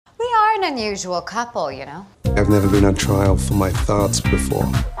are an unusual couple, you know. I've never been on trial for my thoughts before.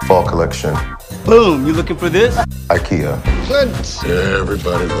 Fall collection. Boom, you looking for this? IKEA. Clint!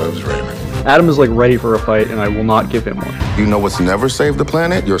 Everybody loves Raymond. Adam is like ready for a fight, and I will not give him one. You know what's never saved the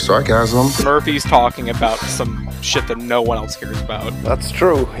planet? Your sarcasm. Murphy's talking about some shit that no one else cares about. That's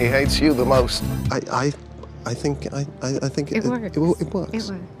true. He hates you the most. I think it works. It works. It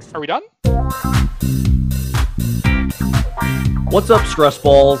works. Are we done? What's up, stress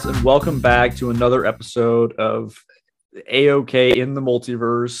balls, and welcome back to another episode of AOK in the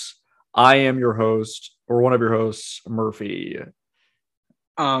Multiverse. I am your host, or one of your hosts, Murphy.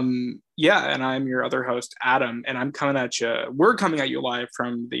 Yeah, and I'm your other host, Adam, and I'm coming at you. We're coming at you live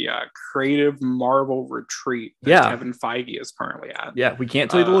from the Creative Marvel Retreat that Kevin Feige is currently at. Yeah, we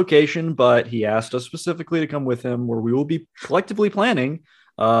can't tell you the location, but he asked us specifically to come with him, where we will be collectively planning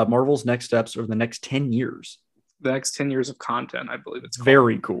Marvel's next steps over the next 10 years. The next 10 years of content, I believe it's called.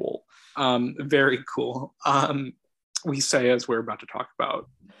 Very cool. Very cool. We say as we're about to talk about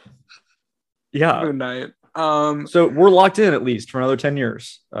Moon Knight. So we're locked in at least for another 10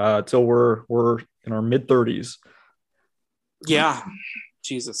 years till we're in our mid 30s. Yeah.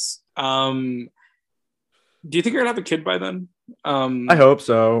 Jesus. Do you think you're gonna have a kid by then? I hope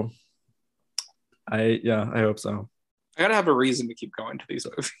so. I hope so. I gotta have a reason to keep going to these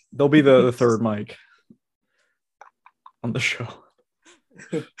movies. They'll be the third mic on the show.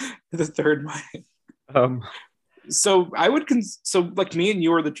 The third mic. So I would so like me and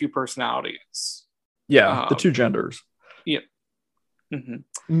you are the two personalities. Yeah, the two genders. Yeah. Mm-hmm.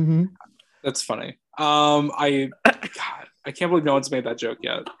 Mm-hmm. That's funny. I can't believe no one's made that joke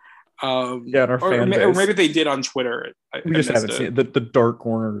yet. In our fan base. Or maybe they did on Twitter. We just haven't seen it. The dark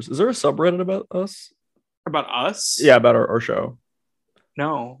corners. Is there a subreddit about us? About us? Yeah, about our show.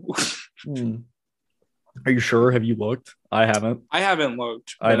 No. Are you sure? Have you looked? I haven't. I haven't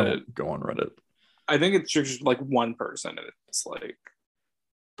looked. I don't go on Reddit. I think it's just like one person, and it's like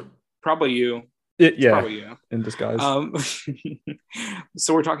probably you. Probably you in disguise.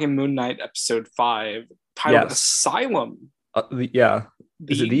 So we're talking Moon Knight episode 5, titled Asylum.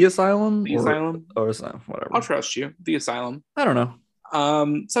 Is it the Asylum? The Asylum? Or Asylum, whatever. I'll trust you. The Asylum. I don't know.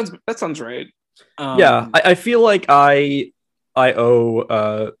 That sounds right. I feel like I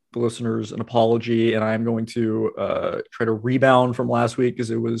owe the listeners an apology, and I'm going to try to rebound from last week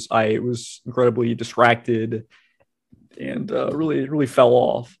because I was incredibly distracted and really fell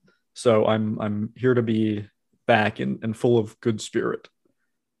off. So I'm here to be back and full of good spirit.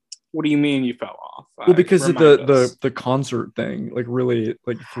 What do you mean you fell off? Well, because of the concert thing, really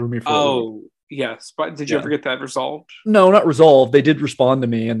threw me for a loop. Oh, yes. But did you ever get that resolved? No, not resolved. They did respond to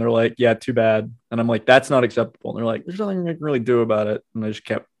me and they're like, yeah, too bad. And I'm like, that's not acceptable. And they're like, there's nothing I can really do about it. And I just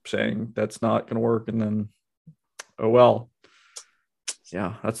kept saying that's not going to work. And then, oh, well.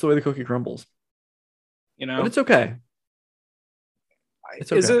 Yeah, that's the way the cookie crumbles. You know? But it's okay.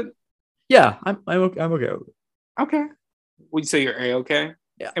 Is it? Yeah, I'm okay with it. Okay. Would you say you're A-okay?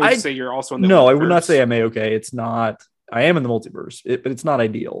 Yeah, I would say you're also in the No, multiverse. I would not say I'm A-okay. It's not. I am in the multiverse, but it's not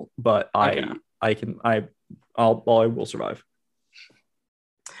ideal. But I will survive.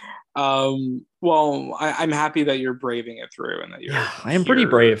 Well, I'm happy that you're braving it through and that you're. Yeah, I am pretty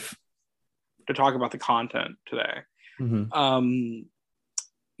brave to talk about the content today. Mm-hmm.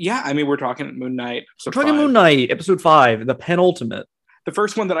 Yeah, I mean, we're talking Moon Knight. We're talking Moon Knight, episode 5, the penultimate. The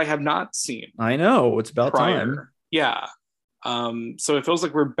first one that I have not seen. I know, it's about time. Yeah. So it feels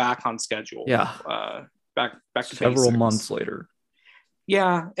like we're back on schedule. Yeah. Back to several basics. months later.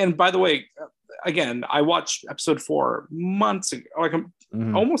 Yeah, and by the way, again, I watched episode 4 months ago,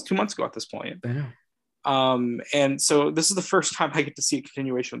 almost 2 months ago at this point. I know. And so this is the first time I get to see a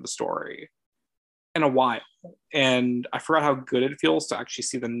continuation of the story in a while, and I forgot how good it feels to actually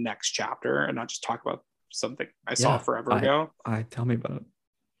see the next chapter and not just talk about something I saw forever ago. Tell me about it.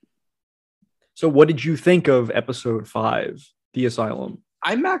 So what did you think of episode 5, The Asylum?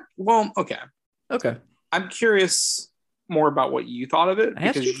 Okay. I'm curious more about what you thought of it. I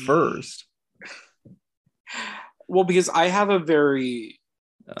asked you first. Well, because I have a very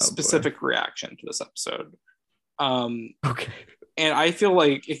specific reaction to this episode. Okay. And I feel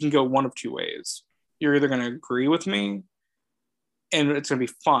like it can go one of two ways. You're either going to agree with me and it's going to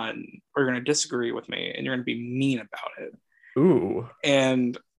be fun, or you're going to disagree with me and you're going to be mean about it. Ooh.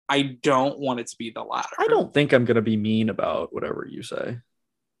 And I don't want it to be the latter. I don't think I'm going to be mean about whatever you say. Okay.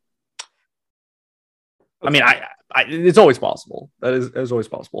 I mean, I it's always possible. That is always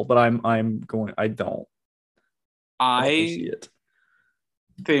possible, but I don't see it.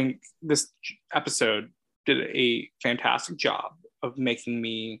 Think this episode did a fantastic job of making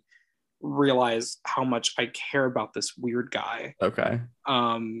me realize how much I care about this weird guy. Okay.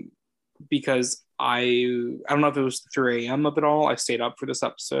 because I don't know if it was 3 a.m. of it all. I stayed up for this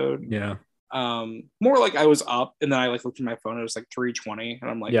episode. Yeah. More like I was up and then I like looked at my phone. It was like 3:20, and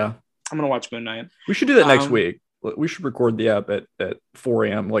I'm like, yeah, I'm gonna watch Moon Knight. We should do that next week. We should record the app at 4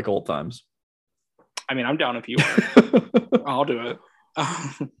 a.m. like old times. I mean, I'm down if you are. I'll do it.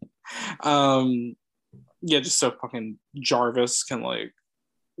 Yeah, just so fucking Jarvis can like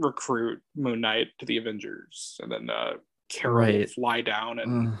recruit Moon Knight to the Avengers, and then Carol will fly down,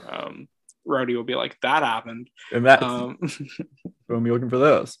 and Rhodey will be like, "That happened." And that we'll be looking for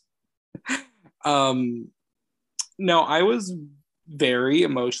this. No, I was very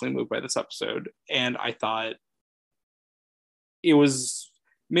emotionally moved by this episode, and I thought it was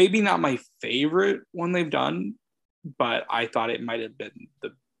maybe not my favorite one they've done, but I thought it might have been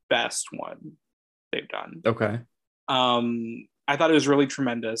the best one they've done. Okay. I thought it was really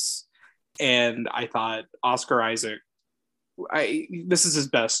tremendous, and I thought Oscar Isaac, this is his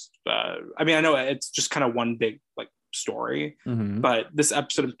best. I mean, I know it's just kind of one big like story, but this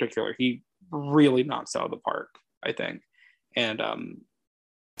episode in particular, he really knocks out of the park, I think. And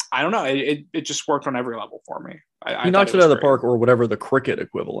I don't know, it just worked on every level for me. He knocks it out of the park, or whatever the cricket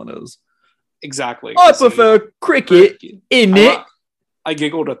equivalent is. Exactly. I prefer cricket in it. I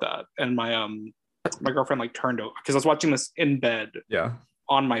giggled at that, and my girlfriend like turned over because I was watching this in bed. Yeah.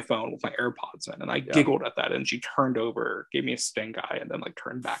 On my phone with my AirPods in, and I giggled at that, and she turned over, gave me a stink eye, and then like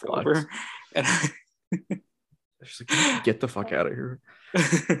turned back over. And she's like, "Get the fuck out of here!"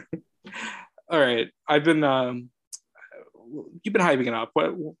 All right, I've been you've been hyping it up.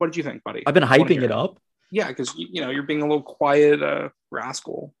 What did you think, buddy? I've been hyping it up. Yeah, because you know you're being a little quiet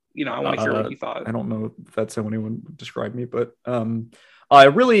rascal. You know, I want to hear what you thought. I don't know if that's how anyone would describe me, but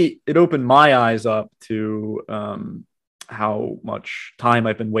it opened my eyes up to how much time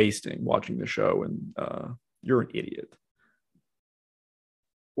I've been wasting watching the show, and you're an idiot.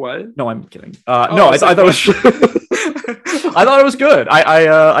 What? No, I'm kidding. No, I thought it was. I thought it was good.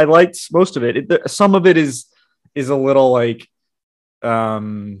 I liked most of it. Some of it is a little like,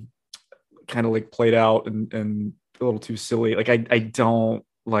 kind of like played out and a little too silly. Like I don't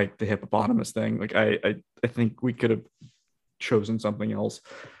like the hippopotamus thing. Like I think we could have chosen something else.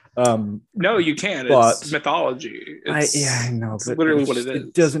 No, you can't. It's mythology. I know. It's literally what it is.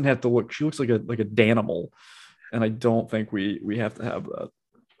 It doesn't have to look. She looks like a Danimal, and I don't think we have to have that.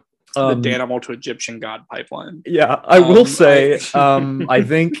 The Danimal to Egyptian god pipeline. Yeah, I will say, I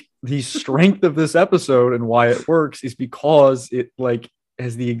think the strength of this episode and why it works is because it like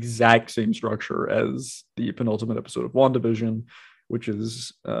has the exact same structure as the penultimate episode of WandaVision, which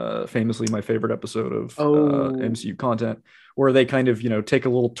is famously my favorite episode of MCU content, where they kind of, take a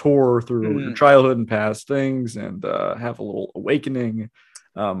little tour through your childhood and past things and have a little awakening,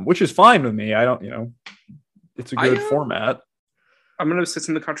 which is fine with me. I don't, it's a good format. I'm going to say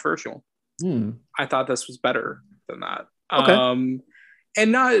something controversial. I thought this was better than that. Okay.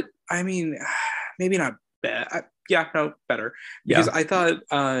 And not, I mean, maybe not bad. Better. Because I thought,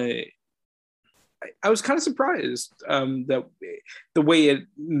 I was kind of surprised that the way it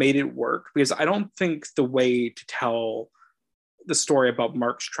made it work, because I don't think the way to tell the story about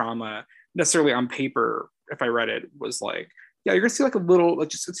Mark's trauma necessarily on paper, if I read it, was like, you're gonna see like a little, like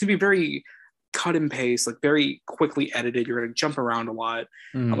just it's gonna be very cut and paste, like very quickly edited. You're gonna jump around a lot.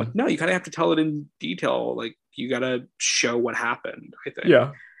 I'm like, no, you kind of have to tell it in detail. Like you gotta show what happened, I think.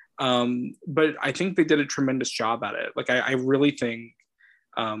 Yeah. But I think they did a tremendous job at it. Like I really think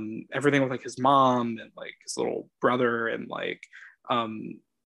everything with like his mom and like his little brother and like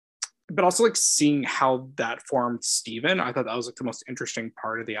but also like seeing how that formed Steven, I thought that was like the most interesting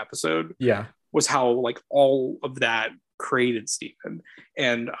part of the episode. Yeah, was how like all of that created Steven.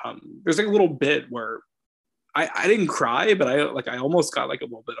 And there's like a little bit where I didn't cry, but I almost got like a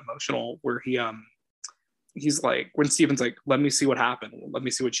little bit emotional where he's like, when Steven's like, let me see what happened, let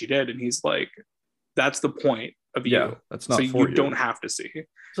me see what she did, and he's like, that's the point of you. Yeah, that's not so for you don't have to see.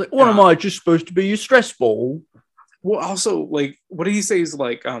 It's like, what am I just supposed to be stressful? Well, also, like, what did he say is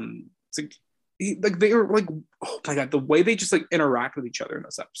like, it's like, they were like, oh my god, the way they just like interact with each other in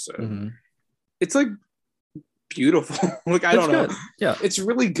this episode, it's like beautiful. Like I don't know, yeah, it's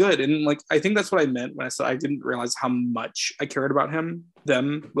really good. And like I think that's what I meant when I said I didn't realize how much I cared about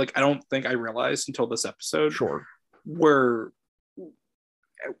them. Like I don't think I realized until this episode. Sure. Where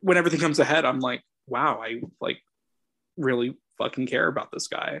when everything comes ahead, I'm like, wow, I like really fucking care about this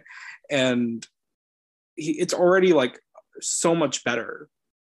guy. And it's already like so much better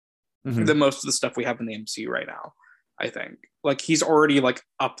than most of the stuff we have in the MCU right now. I think like he's already like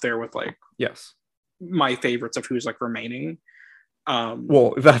up there with like my favorites of who's like remaining.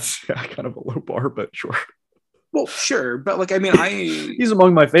 Well, that's kind of a low bar, but sure. Well, sure, but like, I mean, he's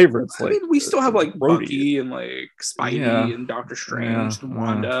among my favorites. I Like, mean, we still have like Rhodey. Bucky and like Spidey and Doctor Strange and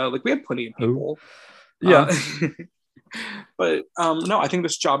Wanda. Like, we have plenty of people. Yeah. But no, I think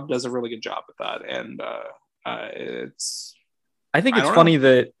this job does a really good job with that, and I think it's funny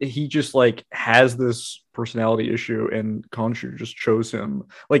that he just like has this personality issue, and Khonshu just chose him.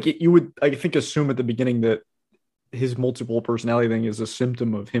 Like, you would, I think, assume at the beginning that his multiple personality thing is a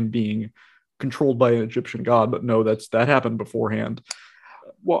symptom of him being controlled by an Egyptian god, but no, that happened beforehand.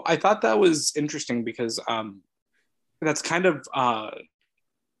 Well, I thought that was interesting because that's kind of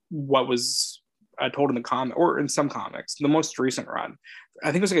what was told in the comic, or in some comics, the most recent run. I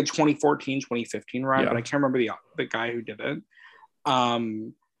think it was like a 2014, 2015 run, but I can't remember the guy who did it.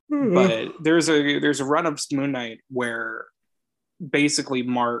 But there's a run of Moon Knight where basically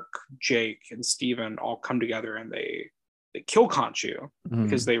Mark, Jake, and Steven all come together and they kill Khonshu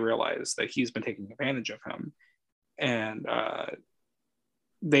because they realize that he's been taking advantage of him, and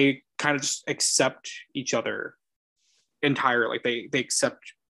they kind of just accept each other entirely. Like they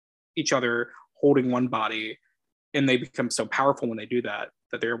accept each other holding one body, and they become so powerful when they do that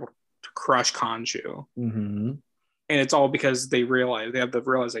they're able to crush Khonshu. And it's all because they have the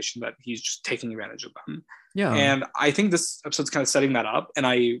realization that he's just taking advantage of them. Yeah. And I think this episode's kind of setting that up, and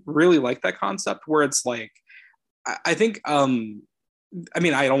I really like that concept where it's like, I think, I mean,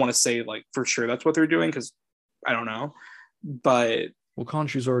 I don't want to say like for sure that's what they're doing because I don't know, but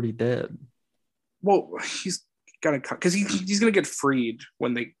Khonshu's already dead. Well, he's gonna because he's gonna get freed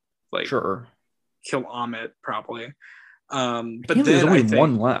when they like kill Amit probably. But then there's only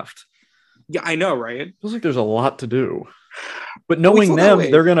one left. Yeah, I know, right? Feels like there's a lot to do, but knowing them,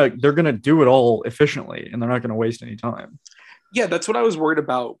 they're gonna do it all efficiently, and they're not gonna waste any time. Yeah, that's what I was worried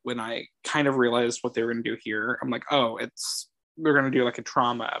about when I kind of realized what they were going to do here. I'm like, oh, they're going to do like a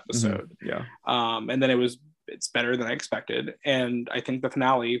trauma episode. Yeah. And then it's better than I expected. And I think the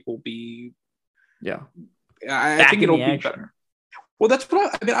finale will be, I think it'll be better. Well, that's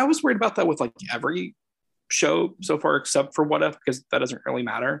what I was worried about that with like every show so far, except for What If, because that doesn't really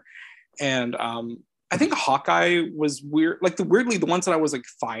matter. And I think Hawkeye was weird. Like weirdly, the ones that I was like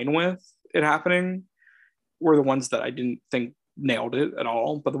fine with it happening were the ones that I didn't think nailed it at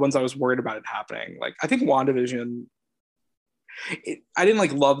all, but the ones I was worried about it happening, like I think WandaVision, I didn't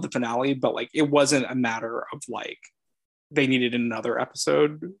like love the finale, but like it wasn't a matter of like they needed another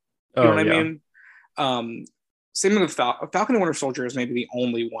episode. You know what I mean? Same with Falcon and Winter Soldier is maybe the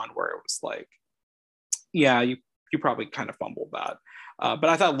only one where it was like, yeah, you probably kind of fumbled that. But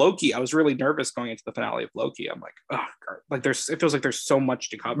I thought Loki, I was really nervous going into the finale of Loki. I'm like, oh, like it feels like there's so much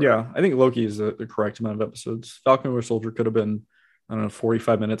to cover. Yeah, I think Loki is the correct amount of episodes. Falcon and Winter Soldier could have been, I don't know,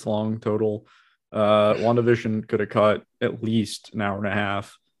 45 minutes long total. WandaVision could have cut at least an hour and a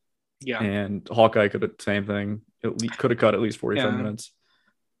half. Yeah. And Hawkeye could have, same thing. Could have cut at least 45 minutes.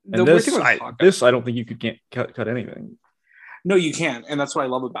 And this, I don't think you could cut anything. No, you can't. And that's what I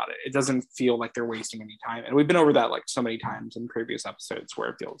love about it. It doesn't feel like they're wasting any time. And we've been over that like so many times in previous episodes where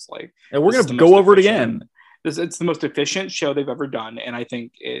it feels like. And we're going to go over it again. It's the most efficient show they've ever done. And I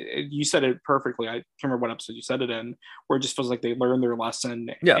think you said it perfectly. I can't remember what episode you said it in, where it just feels like they learned their lesson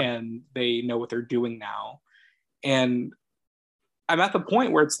and they know what they're doing now. And I'm at the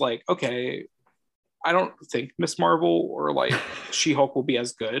point where it's like, okay, I don't think Miss Marvel or like She-Hulk will be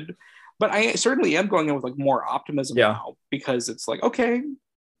as good. But I certainly am going in with like more optimism now, because it's like, okay,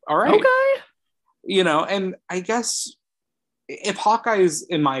 all right. Okay. You know, and I guess if Hawkeye is,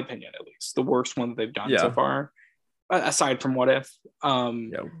 in my opinion, at least the worst one that they've done so far, aside from What If.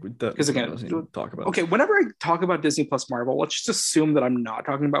 Because again, talk about okay, whenever I talk about Disney Plus Marvel, let's just assume that I'm not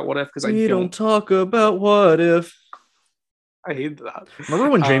talking about What If, because I don't talk about What If. I hate that. Remember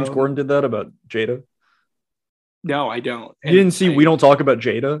when James Corden did that about Jada? No, I don't. You didn't see We Don't Talk About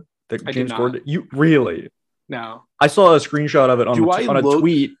Jada? James Corden? You really? No. I saw a screenshot of it on a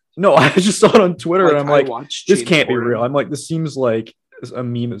tweet. No, I just saw it on Twitter, and I'm like, this can't be real. I'm like, this seems like a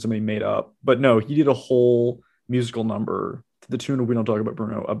meme that somebody made up. But no, he did a whole musical number to the tune of We Don't Talk About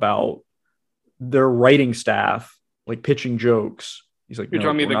Bruno about their writing staff like pitching jokes. He's like, you're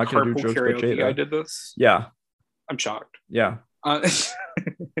telling me the carpool karaoke guy did this? Yeah. I'm shocked. Yeah.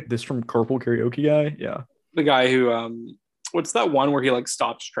 This from Carpool Karaoke guy? Yeah. The guy who what's that one where he like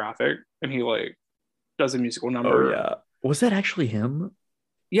stops traffic and he like does a musical number? Oh yeah. Was that actually him?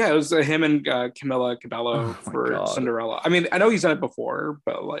 Yeah, it was him and Camila Cabello for Cinderella. I mean, I know he's done it before,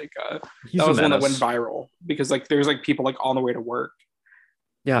 but like that was one that went viral because like there's like people like on the way to work.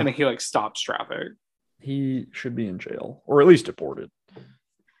 Yeah. And he like stops traffic. He should be in jail or at least deported.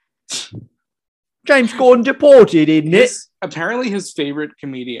 James Gordon deported, isn't it? Apparently his favorite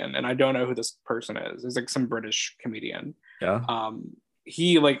comedian, and I don't know who this person is like some British comedian. Yeah.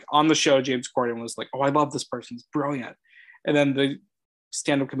 He like on the show, James Corden was like, "Oh, I love this person, he's brilliant." And then the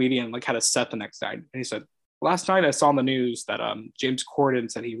stand-up comedian like had a set the next night, and he said, "Last night I saw on the news that James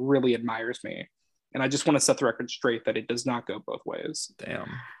Corden said he really admires me, and I just want to set the record straight that it does not go both ways." Damn.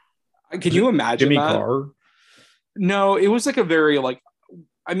 Can you imagine Jimmy that? Carr? No, it was like a very like,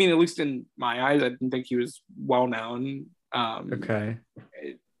 I mean, at least in my eyes, I didn't think he was well known. Okay.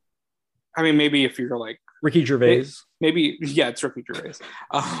 I mean, maybe if you're like Ricky Gervais. Maybe, yeah, it's Ricky Gervais.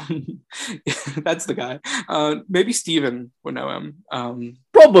 That's the guy. Maybe Steven would know him.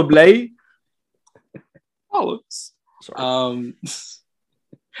 Probably. Alex. Sorry.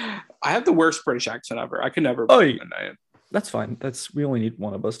 I have the worst British accent ever. I could never. That's fine. We only need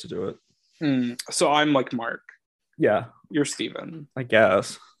one of us to do it. So I'm like Mark. Yeah. You're Steven. I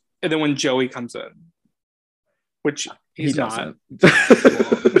guess. And then when Joey comes in, which he's not.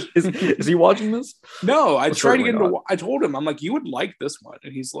 Is he watching this? No, I tried to get into. I told him, I'm like, you would like this one,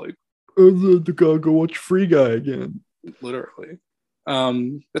 and he's like, the guy go watch Free Guy again. Literally,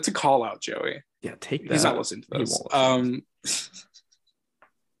 that's a call out, Joey. Yeah, take that. He's not listening to this.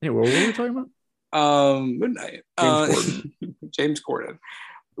 Anyway, what were we talking about? Midnight. James Corden. James Corden.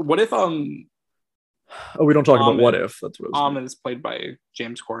 What if Oh, we don't talk about what if. That's what. Ahmed is played by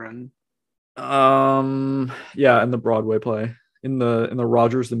James Corden. Yeah, in the Broadway play, in the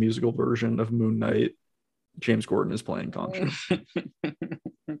Rogers the musical version of Moon Knight, James Corden is playing Conscience.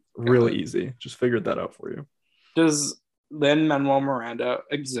 Really easy. Just figured that out for you. Does Lin-Manuel Miranda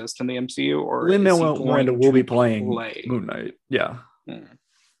exist in the MCU, or Lin-Manuel Miranda will be playing Moon Knight? Yeah.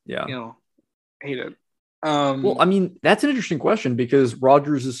 Yeah. You know, hate it. Well, I mean, that's an interesting question because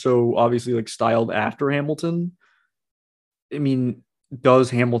Rogers is so obviously like styled after Hamilton. I mean, does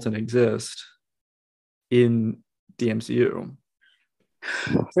Hamilton exist in the MCU?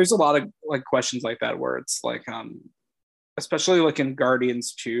 There's a lot of like questions like that where it's like, especially like in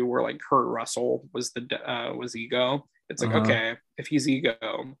Guardians 2, where like Kurt Russell was Ego. It's like, okay, if he's Ego,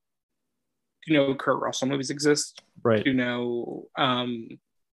 do you know Kurt Russell movies exist? Right. Do you know?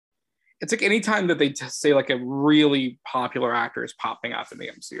 It's like anytime that they say like a really popular actor is popping up in the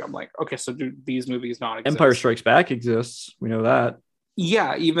MCU, I'm like, okay, so do these movies not exist? Empire Strikes Back exists. We know that.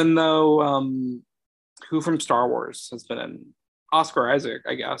 Yeah, even though who from Star Wars has been in Oscar Isaac,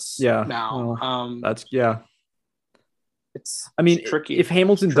 I guess. Yeah. Now, well, it's tricky. If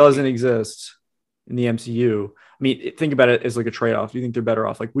Hamilton doesn't exist in the MCU, I mean, think about it as like a trade-off. Do you think they're better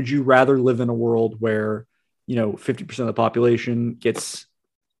off? Like, would you rather live in a world where 50% of the population gets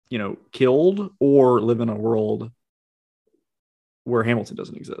killed, or live in a world where Hamilton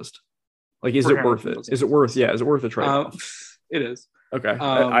doesnn't exist? Like, is it worth it? Is it worth a trade-off? It is. Okay.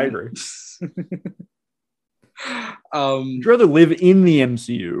 I agree. Would you rather live in the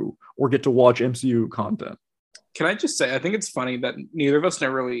MCU or get to watch MCU content? Can I just say, I think it's funny that neither of us know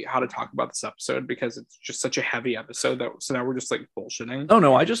really how to talk about this episode because it's just such a heavy episode so now we're just like bullshitting. Oh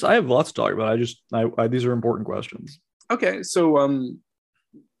no, I have lots to talk about. These are important questions. Okay, so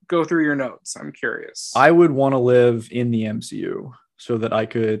go through your notes. I'm curious. I would want to live in the MCU so that I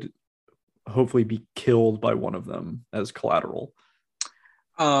could hopefully be killed by one of them as collateral.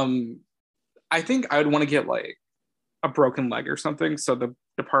 I think I would want to get like a broken leg or something, so the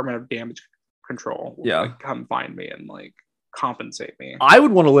Department of Damage Control will like come find me and like compensate me. I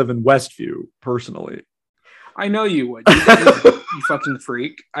would want to live in Westview personally. I know you would. You fucking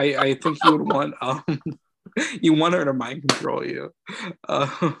freak. I think you would want you want her to mind control you.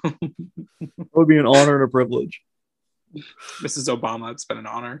 It would be an honor and a privilege. Mrs. Obama, it's been an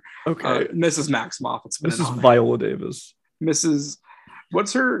honor. Okay. Mrs. Maximoff, it's been an honor. Mrs. Viola Davis. Mrs.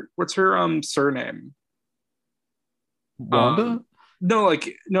 What's her surname? Wanda?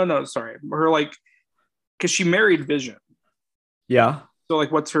 No, sorry. Her like, because she married Vision. Yeah. So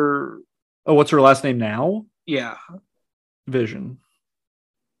like, what's her last name now? Yeah. Vision.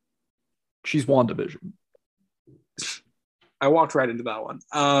 She's WandaVision. I walked right into that one.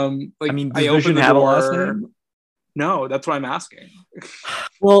 Does Vision have a last name? No, that's what I'm asking.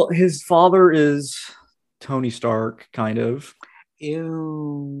 Well, his father is Tony Stark, kind of.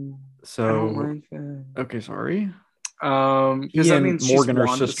 Ew. So, I don't like that. Okay, sorry. Because that means Morgan are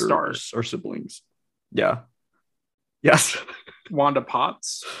Wanda sisters Stark. or siblings. Yeah. Yes. Wanda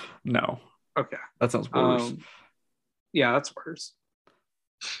Potts? No. Okay. That sounds worse. Yeah, that's worse.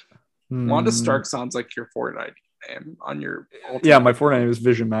 Wanda Stark sounds like your Fortnite name on your. Yeah, my Fortnite name is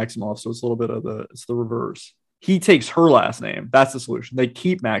Vision Maximoff, so it's a little bit of the reverse. He takes her last name. That's the solution. They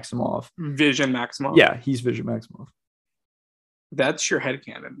keep Maximoff. Vision Maximoff. Yeah, he's Vision Maximoff. That's your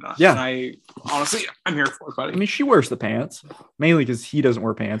headcanon. Yeah. And I honestly, I'm here for it, buddy. I mean, she wears the pants mainly because he doesn't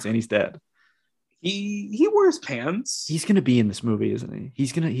wear pants and he's dead. He wears pants. He's gonna be in this movie, isn't he?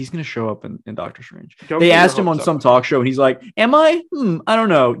 He's gonna show up in Doctor Strange. Don't they get your asked him on hopes some up. talk show, and he's like, "Am I? I don't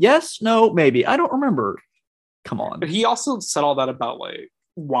know. Yes, no, maybe. I don't remember." Come on. But he also said all that about like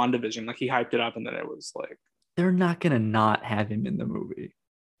WandaVision. Like he hyped it up, and then it was like, They're not gonna not have him in the movie.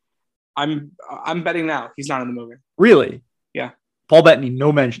 I'm betting now he's not in the movie. Really? Yeah. Paul Bettany,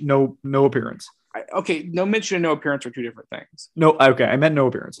 no mention, no appearance. Okay, no mention and no appearance are two different things. No, okay, I meant no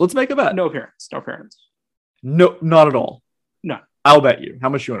appearance. Let's make a bet. No appearance. No, not at all. No. I'll bet you. How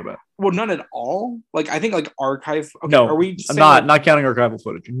much do you want to bet? Well, none at all. Like I think like archive. Okay, No, are we I'm saying, not counting archival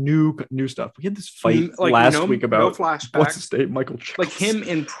footage. New stuff. We had this fight like, last week about no flashbacks. what's his name, Michael Chiklis. Like him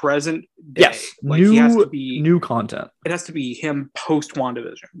in present day. Yes, Like new he has to be new content. It has to be him post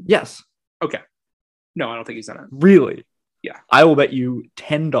WandaVision. Yes, Okay. No, I don't think he's in it. really. Yeah. I will bet you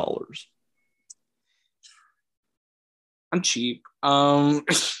 $10. I'm cheap.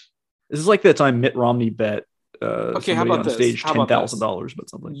 This is like that time Mitt Romney bet Okay, how somebody about on this? stage How about $10,000 but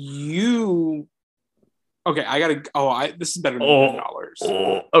something. Okay, I gotta. This is better than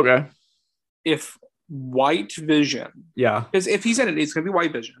 $10. Okay. If White Vision, Yeah. because if he's in it, it's gonna be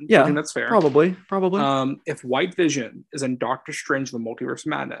White Vision. Yeah. I think that's fair. Probably. If White Vision is in Doctor Strange: The Multiverse of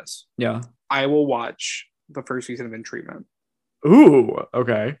Madness, Yeah. I will watch the first season of In Treatment. Ooh.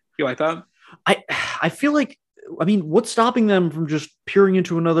 Okay. You like that? I feel like, I mean, what's stopping them from just peering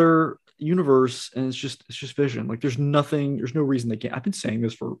into another universe? And it's just Vision. Like there's no reason they can't. I've been saying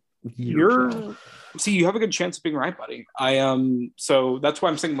this for years now. See, you have a good chance of being right, buddy. So that's why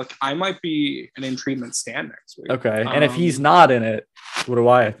I'm saying like I might be an In Treatment stand next week. Okay. And if he's not in it, what do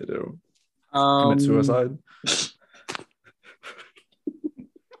I have to do? Commit suicide?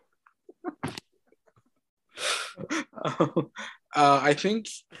 I think.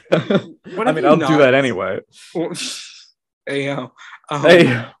 I mean, I'll do that anyway. Hey, yo.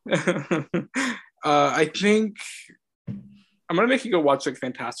 Hey. I think I'm gonna make you go watch like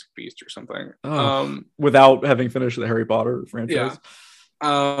Fantastic Beast or something. Without having finished the Harry Potter franchise. Yeah.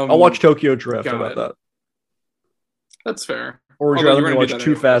 I'll watch Tokyo Drift. How about that? That's fair. Or would you Although rather me you're gonna do watch that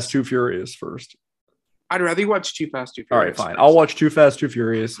Too anyways. Fast, Too Furious first? I'd rather you watch Too Fast, Too All Furious. right, fine. first. I'll watch Too Fast, Too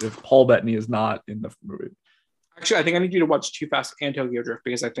Furious if Paul Bettany is not in the movie. Actually, I think I need you to watch Too Fast and Tokyo Drift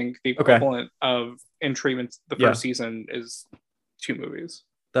because I think the equivalent of In Treatment, the first season, is 2 movies.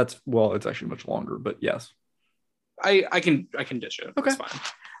 It's actually much longer, but yes. I can dish it. Okay. It's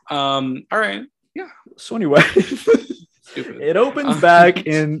fine. All right. Yeah. So anyway, Stupid. it opens back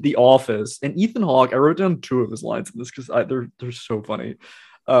in the office, and Ethan Hawke. I wrote down 2 of his lines in this because they're so funny.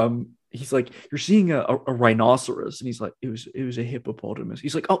 He's like, "You're seeing a rhinoceros," and he's like, "It was a hippopotamus."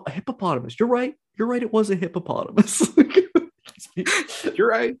 He's like, "Oh, a hippopotamus. You're right. It was a hippopotamus." You're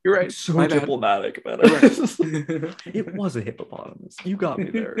right. So My bad. diplomatic about it. It was a hippopotamus. You got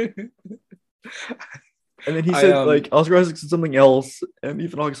me there. And then he said, like, Oscar Isaac said something else, and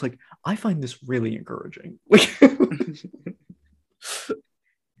Ethan Hawke's like, "I find this really encouraging."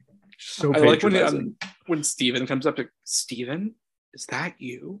 So I like patronizing. when Steven comes up to Steven, is that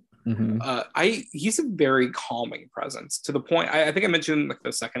you? Mhm. He's a very calming presence to the point. I think I mentioned like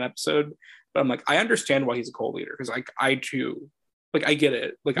the second episode, but I'm like, I understand why he's a co-leader because like I too, like I get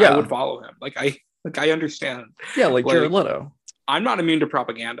it. Like I would follow him. Like I understand. Yeah, like Jared Leto. I'm not immune to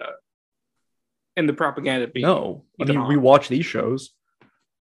propaganda. And the propaganda being No, I Ethan mean Hawke. we watch these shows.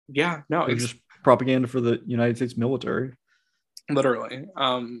 Yeah, no, They're it's just propaganda for the United States military. literally.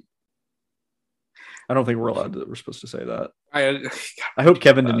 I don't think we're supposed to say that. I I hope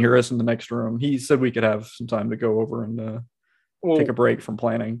Kevin didn't hear us in the next room. He said we could have some time to go over and take a break from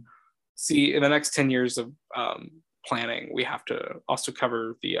planning. See, in the next 10 years of planning, we have to also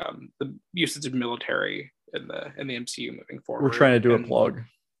cover the usage of military in the MCU moving forward. We're trying to do a plug.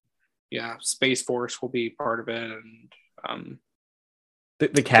 Yeah, Space Force will be part of it, and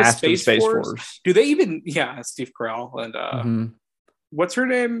The cast of Space Force. Do they even? Yeah, Steve Carell and what's her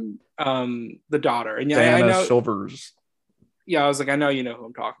name? The daughter, and yeah, Diana I know Silvers. Yeah, I was like, I know you know who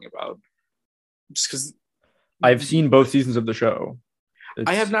I'm talking about, just because I've seen both seasons of the show.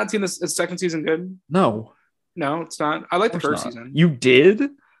 I have not seen this. Is second season good? No, it's not. I like the first not. season. You did?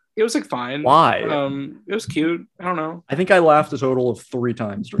 It was like fine. Why? It was cute. I don't know. I think I laughed a total of 3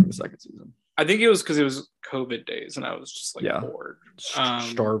 times during the second season. I think it was because it was COVID days and I was just like bored.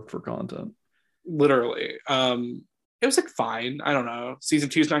 Starved for content. Literally. It was like fine. I don't know. Season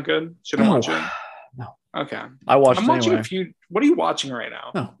 2 is not good. Should I watch it? No. Okay. I watched I'm it watching anyway. a few. What are you watching right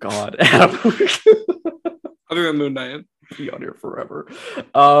now? Oh God. Other than Moon Knight. Be on here forever.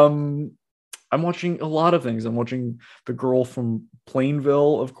 I'm watching a lot of things. I'm watching The Girl from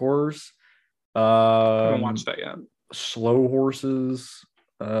Plainville, of course. I haven't watched that yet. Slow Horses,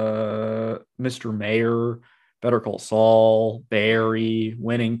 Mr. Mayor, Better Call Saul, Barry,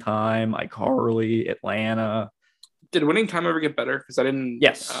 Winning Time, iCarly, Atlanta. Did Winning Time ever get better? Because I didn't.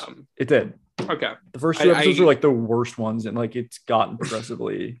 Yes, it did. Okay. The first two episodes are like the worst ones, and like it's gotten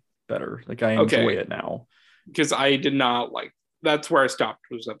progressively better. Like I enjoy it now. Because I did not like. That's where I stopped.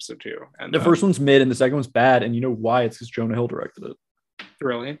 Was episode 2, and the first one's mid, and the second one's bad. And you know why? It's because Jonah Hill directed it.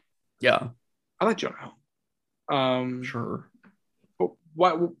 Really? Yeah, I like Jonah Hill. Sure. But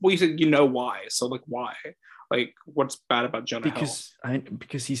why? Well, you said you know why. So like, why? Like, what's bad about Jonah Hill?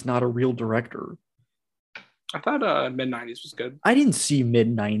 Because he's not a real director. I thought mid-90s was good. I didn't see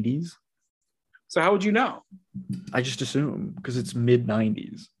mid-90s. So how would you know? I just assume because it's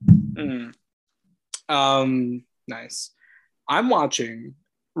mid-90s. Nice. I'm watching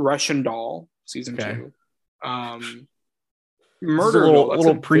Russian Doll season 2. Murder. A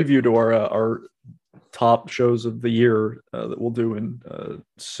little preview to our top shows of the year that we'll do in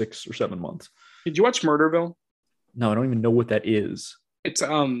 6 or 7 months. Did you watch Murderville? No, I don't even know what that is. It's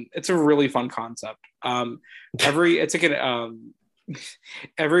a really fun concept. Every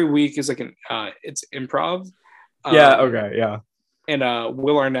week is like it's improv. Yeah. And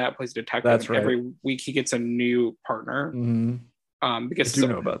Will Arnett plays a detective. That's right. Every week he gets a new partner. Because I do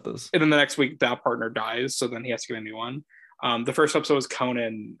know about this. And then the next week that partner dies, so then he has to get a new one. The first episode was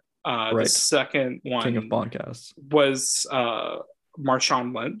Conan. The second one, King of Podcasts, was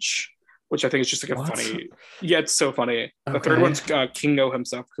Marshawn Lynch, which I think is just like a funny. Yeah, it's so funny. The third one's Kingo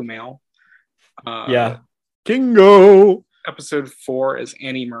himself, Kumail. Kingo. Episode 4 is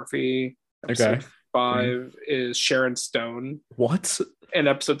Annie Murphy. Episode 5 is Sharon Stone. What? And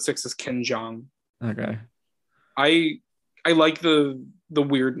episode 6 is Ken Jeong. Okay. I like the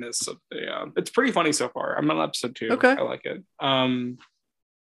weirdness of the. It's pretty funny so far. I'm on episode 2. Okay. I like it.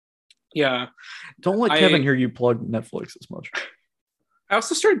 Yeah. Don't let Kevin hear you plug Netflix as much. I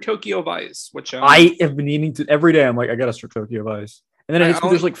also started Tokyo Vice, which I have been needing to every day. I'm like, I gotta start Tokyo Vice, and then it hits me.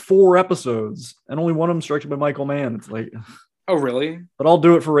 There's like 4 episodes, and only one of them directed by Michael Mann. It's like, oh really? But I'll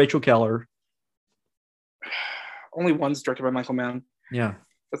do it for Rachel Keller. Only one's directed by Michael Mann. Yeah,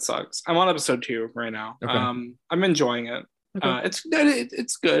 that sucks. I'm on episode 2 right now. Okay. I'm enjoying it. It's good.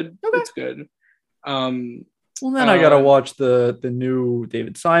 It's good. Okay. It's good. Well, then I gotta watch the new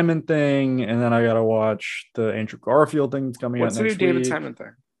David Simon thing, and then I gotta watch the Andrew Garfield thing that's coming out next week. What's the new David Simon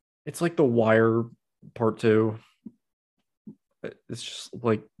thing? It's like The Wire Part 2. It's just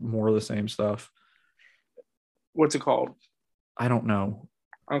like more of the same stuff. What's it called? I don't know.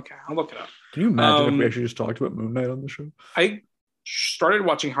 Okay, I'll look it up. Can you imagine if we actually just talked about Moon Knight on the show? I started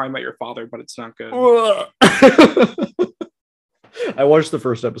watching How I Met Your Father, but it's not good. I watched the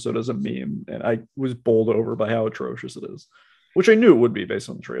first episode as a meme, and I was bowled over by how atrocious it is, which I knew it would be based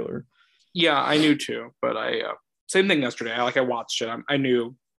on the trailer. Yeah, I knew too, but I same thing yesterday. I watched it. I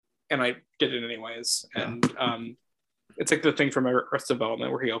knew, and I did it anyways. Yeah. And it's like the thing from Arrested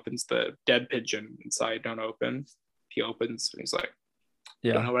Development where he opens the dead pigeon inside. Don't open. He opens, and he's like,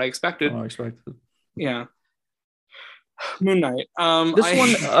 "Yeah, don't know what I expected." Yeah. Moon Knight.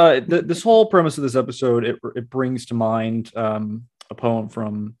 This whole premise of this episode, it brings to mind a poem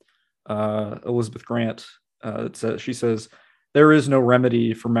from Elizabeth Grant. She says, "There is no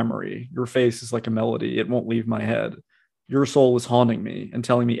remedy for memory. Your face is like a melody. It won't leave my head. Your soul is haunting me and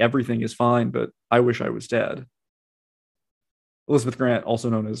telling me everything is fine, but I wish I was dead." Elizabeth Grant, also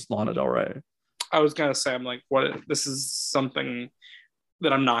known as Lana Del Rey. I was gonna say, I'm like, what? This is something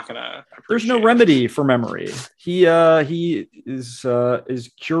that I'm not gonna appreciate. There's no remedy for memory. He is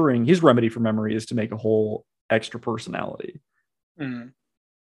curing. His remedy for memory is to make a whole extra personality. Mm.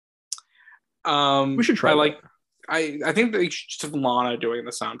 We should try. I think they should just have Lana doing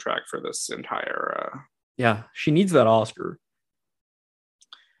the soundtrack for this entire. Yeah, she needs that Oscar.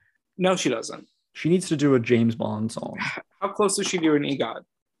 No, she doesn't. She needs to do a James Bond song. How close is she doing EGOT?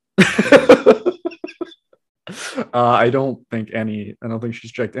 I don't think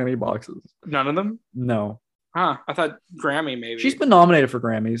she's checked any boxes. None of them? No. Huh. I thought Grammy maybe. She's been nominated for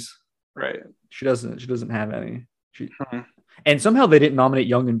Grammys. Right. She doesn't have any. And somehow they didn't nominate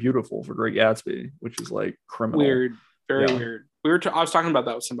Young and Beautiful for Great Gatsby, which is like criminal. Weird. Very weird. I was talking about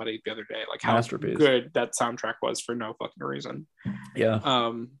that with somebody the other day, like how good that soundtrack was for no fucking reason. Yeah.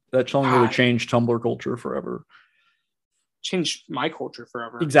 That song really changed Tumblr culture forever. Changed my culture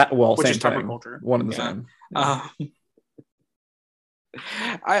forever. Exactly. Well, which same is thing. Tumblr culture. One and the same. Yeah.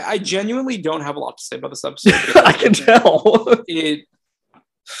 I genuinely don't have a lot to say about this episode. I can tell.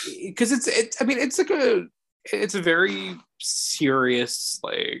 Because it's like it's a very serious,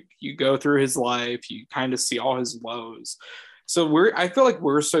 like, you go through his life, you kind of see all his lows. So I feel like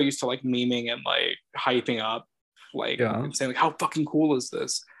we're so used to like memeing and like hyping up, like, and saying like, how fucking cool is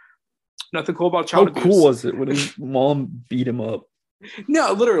this? Nothing cool about child abuse. How cool was it when his mom beat him up?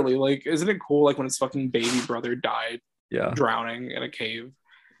 No, literally, like, isn't it cool like when his fucking baby brother died drowning in a cave?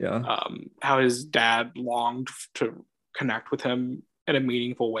 How his dad longed to connect with him in a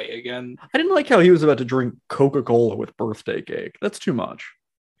meaningful way again. I didn't like how he was about to drink Coca-Cola with birthday cake. That's too much.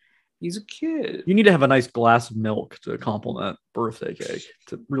 He's a kid. You need to have a nice glass of milk to complement birthday cake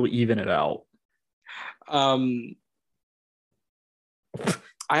to really even it out. I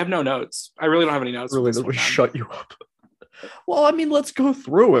have no notes. I really don't have any notes. Really, that would shut you up. Well, I mean, let's go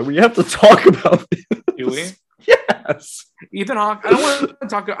through it. We have to talk about this. Do we? Yes. Ethan Hawke. I don't want to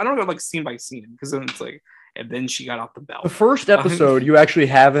talk. I don't go like scene by scene because then it's like, and then she got off the belt. The first episode you actually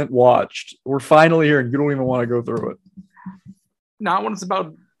haven't watched. We're finally here, and you don't even want to go through it. Not when it's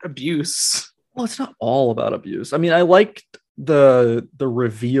about abuse. Well, it's not all about abuse. I mean, I liked the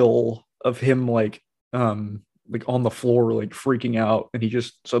reveal of him like on the floor, like freaking out, and he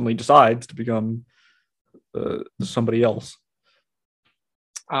just suddenly decides to become somebody else.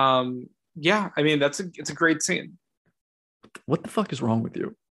 Yeah, I mean it's a great scene. What the fuck is wrong with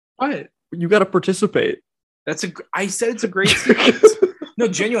you? What? You got to participate. I said it's a great scene. No,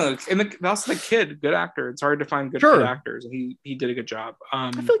 genuinely, and that's the kid, good actor. It's hard to find good kid actors, and he did a good job.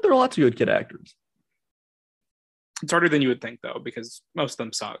 I feel like there are lots of good kid actors. It's harder than you would think, though, because most of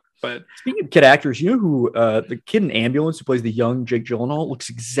them suck. But speaking of kid actors, you know who the kid in Ambulance who plays the young Jake Gyllenhaal looks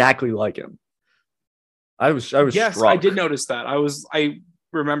exactly like him. I was yes, struck. I did notice that. I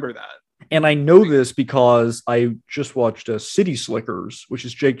remember that. And I know this because I just watched City Slickers, which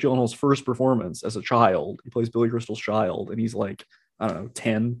is Jake Gyllenhaal's first performance as a child. He plays Billy Crystal's child, and he's like, I don't know,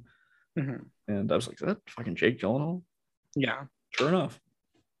 10. Mm-hmm. And I was like, is that fucking Jake Gyllenhaal? Yeah. Sure enough.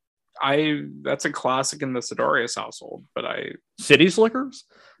 That's a classic in the Sidorius household, but City Slickers?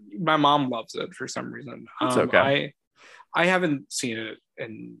 My mom loves it for some reason. That's okay. I haven't seen it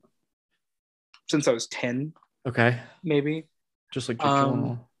since I was 10. Okay. Maybe. Just like Jake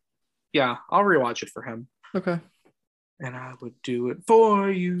Gyllenhaal. Yeah, I'll rewatch it for him. Okay. And I would do it for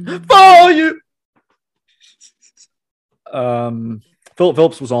you. For you! Philip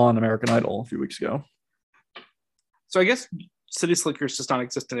Phillips was on American Idol a few weeks ago. So I guess City Slickers does not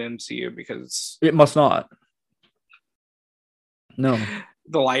exist in the MCU because it must not. No.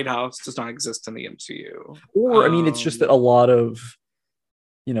 The Lighthouse does not exist in the MCU. Or, I mean, it's just that a lot of,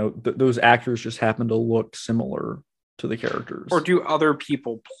 those actors just happen to look similar to the characters. Or do other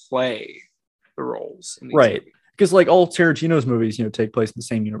people play the roles? In these right. movies? Because like all Tarantino's movies, take place in the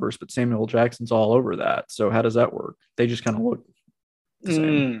same universe, but Samuel Jackson's all over that. So how does that work? They just kind of look the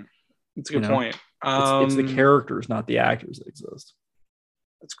same. That's a good point. It's the characters, not the actors that exist.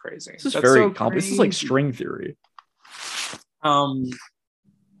 That's crazy. This is very complex. This is like string theory.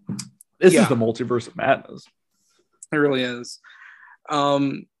 This is the multiverse of madness. It really is.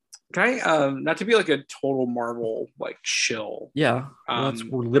 Can I not to be like a total Marvel like shill? Yeah,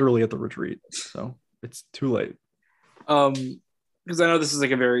 we're literally at the retreat, so it's too late. Because I know this is like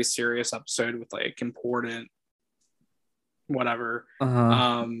a very serious episode with like important whatever.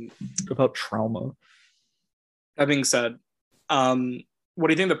 About trauma. That being said, what do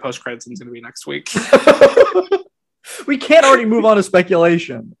you think the post credit scene is going to be next week? We can't already move on to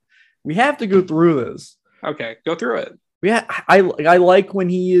speculation. We have to go through this. Okay, go through it. I like when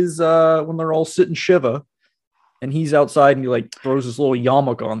he is when they're all sitting Shiva, and he's outside and he like throws his little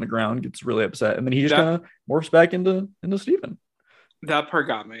yarmulke on the ground, gets really upset, and then he just kind of morphs back into Steven. That part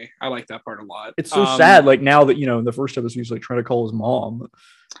got me. I like that part a lot. It's so sad. Like now that in the first episode he's like trying to call his mom,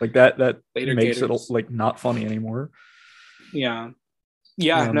 like that makes it like not funny anymore. Yeah.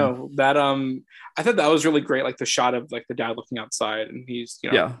 No, that I thought that was really great. Like the shot of like the dad looking outside and he's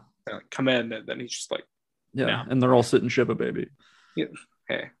come in and then he's just like and they're all sitting Shiva baby. Yeah.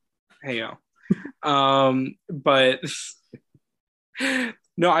 Hey yo. But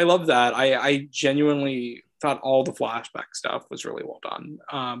no, I love that. I genuinely thought all the flashback stuff was really well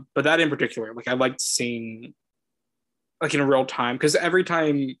done. But that in particular, like I liked seeing like in real time, because every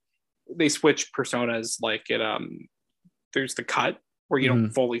time they switch personas, like it there's the cut where you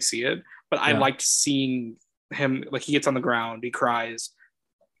don't fully see it. But I liked seeing him, like he gets on the ground, he cries,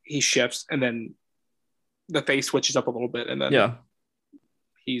 he shifts, and then the face switches up a little bit, and then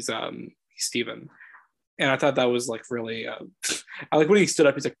he's Steven. And I thought that was like really I like when he stood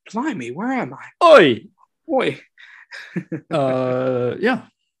up, he's like, blimey, where am I? Oi. Yeah.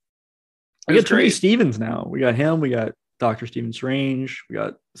 We got 3 Stevens now. We got him, we got Dr. Stephen Strange, we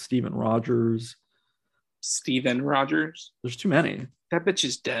got Steven Rogers. Steven Rogers. There's too many. That bitch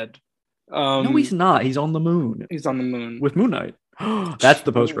is dead. No, he's not. He's on the moon. He's on the moon with Moon Knight. That's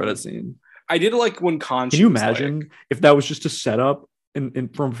the post-credit scene. I did like when Khonshu. Can you imagine if that was just a setup in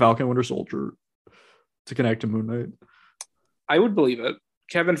from Falcon Winter Soldier to connect to Moon Knight? I would believe it.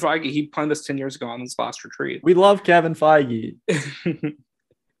 Kevin Feige, he planned this 10 years ago on this last retreat. We love Kevin Feige.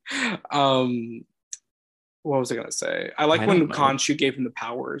 What was I gonna say? I like when Khonshu gave him the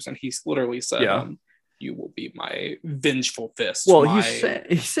powers, and he literally said, "You will be my vengeful fist." Well,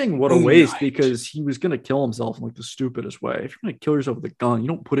 he's saying what a waste because he was gonna kill himself in like the stupidest way. If you're gonna kill yourself with a gun, you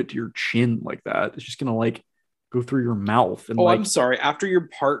don't put it to your chin like that. It's just gonna like go through your mouth. And I'm sorry. After your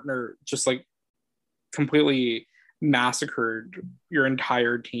partner just like completely massacred your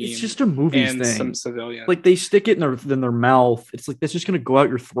entire team, it's just a movie and thing. Some civilians, like they stick it in their mouth. It's like that's just gonna go out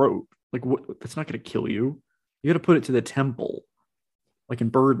your throat. Like what? That's not gonna kill you. You got to put it to the temple, like in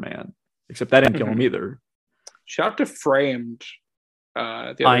Birdman. Except that didn't kill him either. Shout out to Framed. The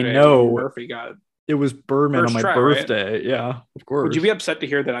other I day know. Murphy got it was Birdman on my birthday. Right? Yeah, of course. Would you be upset to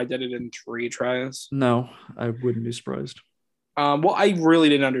hear that I did it in 3 tries? No, I wouldn't be surprised. Well, I really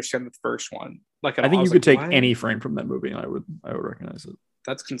didn't understand the first one. Like, I think you could take any frame from that movie, and I would recognize it.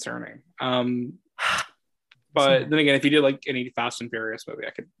 That's concerning. But then again, if you did like any Fast and Furious movie, I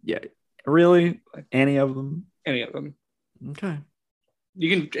could. Yeah, really, any of them. Any of them. Okay.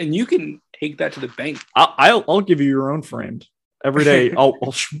 You can take that to the bank. I'll give you your own framed every day.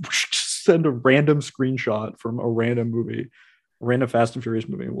 I'll send a random screenshot from a random movie, a random Fast and Furious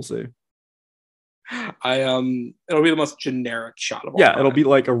movie, and we'll see. It'll be the most generic shot of all. Yeah, it'll be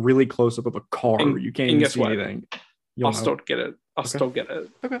like a really close up of a car. You can't even see anything. I'll still get it.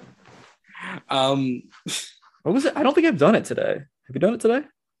 Okay. What was it? I don't think I've done it today. Have you done it today?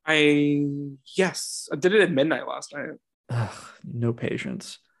 Yes, I did it at midnight last night. Ugh, no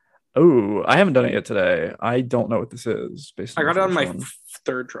patience. Oh, I haven't done it yet today. I don't know what this is. I got it on my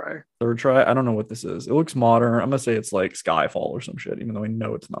third try. Third try? I don't know what this is. It looks modern. I'm gonna say it's like Skyfall or some shit, even though I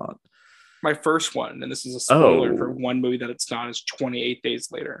know it's not. My first one, and this is a spoiler for one movie that it's not, is 28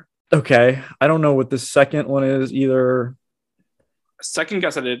 Days Later. Okay. I don't know what the second one is either. Second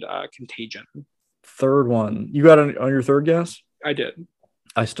guess I did Contagion. Third one. You got on your third guess? I did.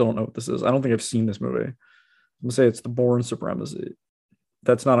 I still don't know what this is. I don't think I've seen this movie. I'm gonna say it's The Bourne Supremacy.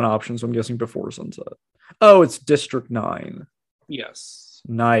 That's not an option, so I'm guessing Before Sunset. Oh, it's District 9. Yes.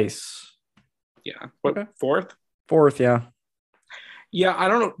 Nice. Yeah. What? Okay. Fourth, yeah. Yeah, I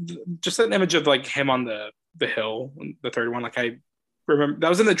don't know. Just an image of like him on the hill, the third one. Like I remember that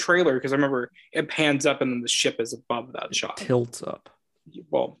was in the trailer because I remember it pans up and then the ship is above that shot. Tilts up.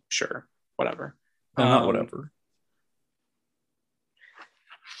 Well, sure. Whatever. No, not whatever.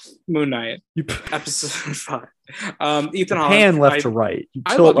 Moon Knight. Episode 5. Ethan Hawke. Pan left to right. You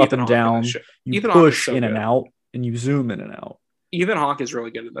tilt up and down. You push in and out, and you zoom in and out. Ethan Hawke is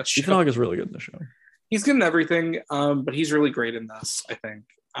really good in this show. Ethan Hawke is really good in the show. He's good in everything, but he's really great in this, I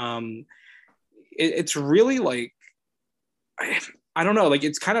think. It's really like, I don't know, like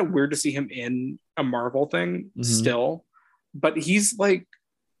it's kind of weird to see him in a Marvel thing still, but he's like,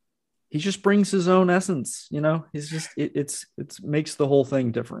 he just brings his own essence, you know. He's just it's makes the whole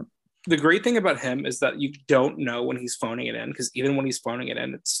thing different. The great thing about him is that you don't know when he's phoning it in, because even when he's phoning it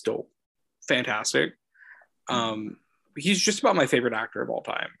in, it's still fantastic. He's just about my favorite actor of all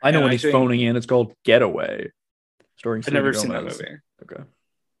time. I know when he's phoning in. It's called Getaway, starring. I've never seen that movie. Okay,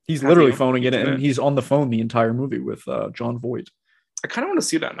 he's literally phoning it in, and he's on the phone the entire movie with John Voight. I kind of want to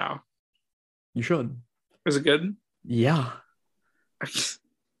see that now. You should. Is it good? Yeah.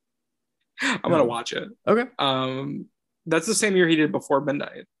 I'm gonna watch it. Okay. That's the same year he did Before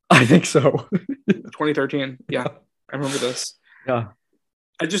Midnight. I think so. 2013. Yeah, I remember this. Yeah.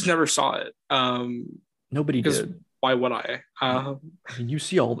 I just never saw it. Nobody did. Why would I? You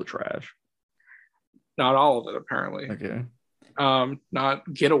see all the trash. Not all of it, apparently. Okay.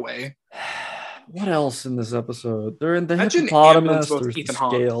 Not Getaway. What else in this episode? They're in the hippopotamus. There's the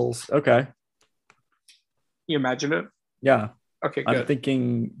scales. Okay. You imagine it? Yeah. Okay, good. I'm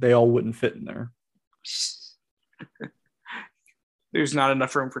thinking they all wouldn't fit in there. There's not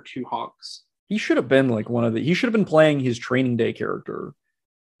enough room for 2 Hawks. He should have been like he should have been playing his Training Day character.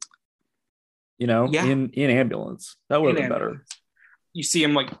 You know, in Ambulance. That would have been better. You see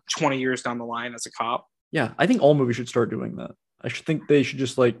him like 20 years down the line as a cop. Yeah, I think all movies should start doing that. I should think they should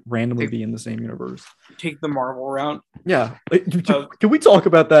just like randomly be in the same universe. Take the Marvel route. Yeah. Can we talk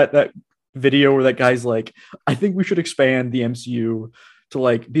about that video where that guy's like, I think we should expand the MCU to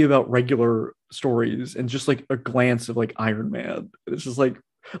like be about regular stories and just like a glance of like Iron Man. It's just like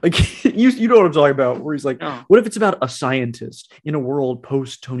you know what I'm talking about, where he's like, what if it's about a scientist in a world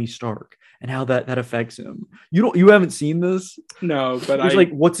post Tony Stark, and how that affects him. You haven't seen this? No, but It's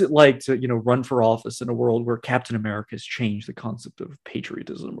like, what's it like to run for office in a world where Captain America has changed the concept of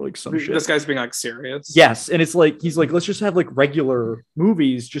patriotism, or like some shit. This guy's being like serious. Yes, and it's like he's like, let's just have like regular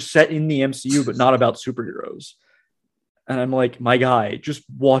movies just set in the MCU, but not about superheroes. And I'm like, my guy, just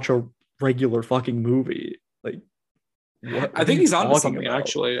watch a regular fucking movie. Like, what I think he's onto something. about?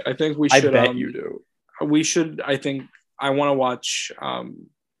 Actually, I think we should. I bet you do. We should. I think I want to watch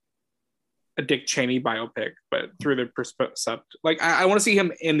a Dick Cheney biopic, but through the perspective, like I want to see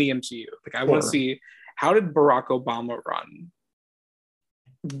him in the MCU. Like I want to see, how did Barack Obama run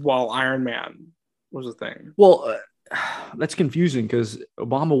while Iron Man was a thing? Well, that's confusing because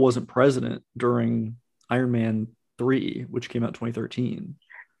Obama wasn't president during Iron Man 3, which came out in 2013.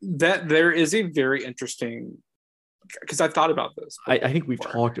 That there is a very interesting, because I've thought about this. I think we've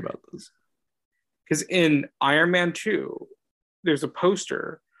talked about this. Because in Iron Man 2, there's a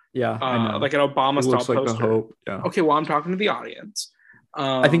poster. Yeah, I know. Like an Obama style poster. The hope. Yeah. Okay, well, I'm talking to the audience.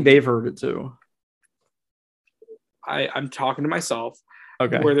 I think they've heard it too. I'm talking to myself.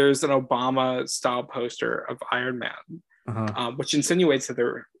 Okay. Where there's an Obama style poster of Iron Man, which insinuates that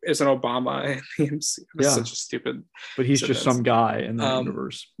there is an Obama in the MCU. It's such a stupid. But he's just some guy in the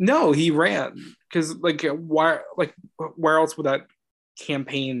universe. No, he ran because where else would that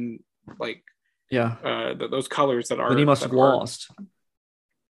campaign those colors that are? Then he must have lost.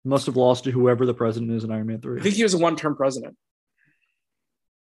 Must have lost to whoever the president is in Iron Man 3. I think he was a one-term president.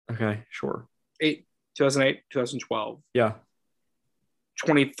 Okay, sure. 2008, 2012. Yeah.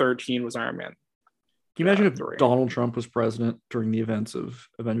 2013 was Iron Man. Can you imagine if Donald Trump was president during the events of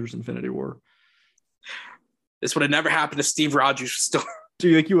Avengers Infinity War? This would have never happened if Steve Rogers was still... Do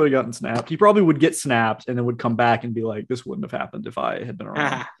you think he would have gotten snapped? He probably would get snapped and then would come back and be like, this wouldn't have happened if I had been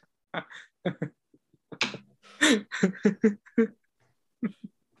around. That's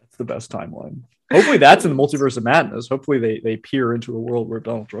the best timeline. Hopefully that's in the Multiverse of Madness. Hopefully they peer into a world where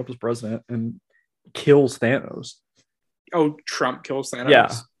Donald Trump is president and kills Thanos. Oh, Trump kills Thanos?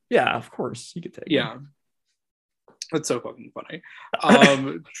 Yeah. Yeah, of course. You could take it. That's so fucking funny.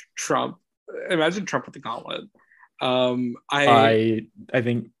 Trump. Imagine Trump with the gauntlet. I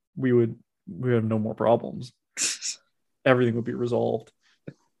think we would have no more problems. Everything would be resolved.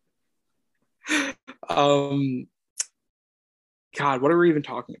 God, what are we even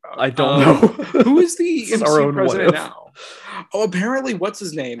talking about? I don't know. Who is the MCU president now? Oh, apparently, what's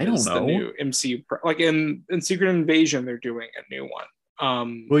his name? I don't know. The new MCU. Like in Secret Invasion, they're doing a new one.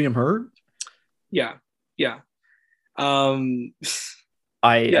 William Hurt? Yeah. I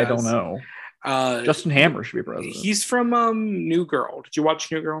don't know. Justin Hammer should be president. He's from New Girl. Did you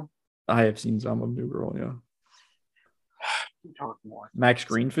watch New Girl? I have seen some of New Girl, yeah. Max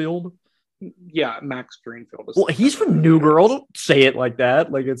Greenfield? Yeah, Max Greenfield. Well, he's from New Girl. Don't say it like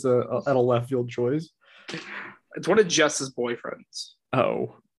that. Like it's a left field choice. It's one of Jess's boyfriends.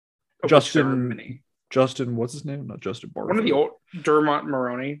 Oh, Justin. Justin, what's his name? Not Justin Barfield. One of the old Dermot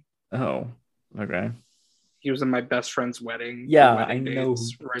Mulroney. Oh, okay. He was in My Best Friend's Wedding. Yeah, I know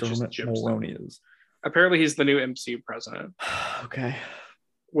who Dermot Mulroney is. Apparently, he's the new MCU president. Okay.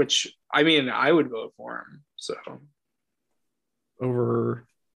 Which, I mean, I would vote for him. So over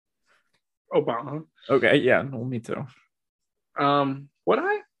Obama. Okay, yeah, well, me too. Would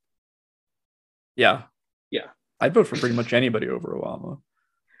I? Yeah. Yeah. I'd vote for pretty much anybody over Obama.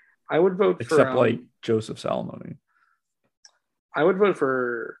 I would vote except like Joseph Salomone. I would vote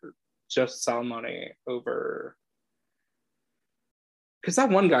for Joseph Salomone over, because that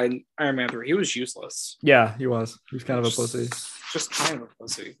one guy in Iron Man 3, he was useless. Yeah, he was. He was kind of a pussy. Just kind of a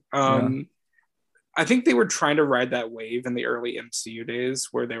pussy. I think they were trying to ride that wave in the early MCU days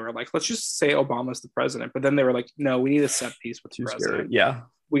where they were like, let's just say Obama's the president. But then they were like, no, we need a set piece with the president. Scary. Yeah.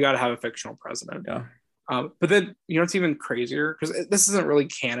 We got to have a fictional president. Yeah. But then, it's even crazier because this isn't really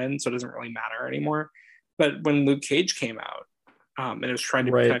canon, so it doesn't really matter anymore. But when Luke Cage came out and it was trying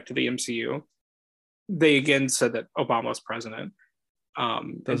to connect to the MCU, they again said that Obama was president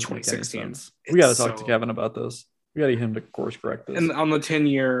in 2016. We got to talk to Kevin about this. We got to get him to course correct this. And on the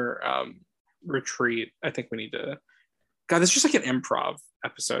 10-year retreat, I think we need to. God, this is just like an improv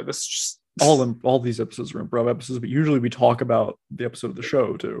episode. This is just all these episodes are improv episodes, but usually we talk about the episode of the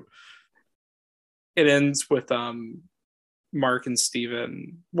show too. It ends with Mark and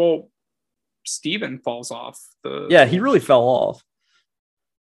Steven. Well, Steven falls off the. Yeah, he really fell off.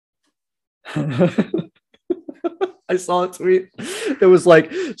 I saw a tweet that was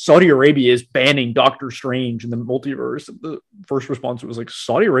like, Saudi Arabia is banning Doctor Strange in the multiverse. The first response was like,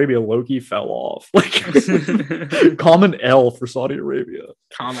 Saudi Arabia low-key fell off. Like, common L for Saudi Arabia.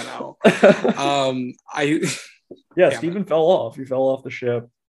 Common L. Steven fell off. He fell off the ship.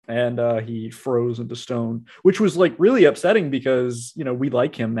 and he froze into stone, which was like really upsetting because we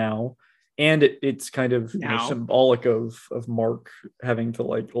like him now, and it's kind of symbolic of Mark having to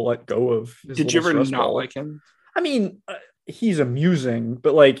like let go of his Did you ever stress not ball. like him? I mean, he's amusing,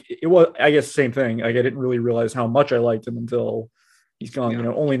 but like it was, I guess, same thing. Like I didn't really realize how much I liked him until he's gone.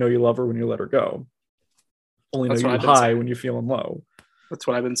 Only know you love her when you let her go. Only know you're high when you're feeling low. That's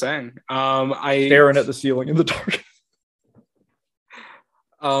what I've been saying. I staring at the ceiling in the dark.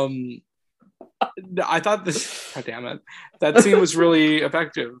 I thought this. God damn it! That scene was really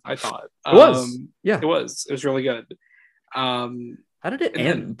effective. I thought it was. It was. It was really good. How did it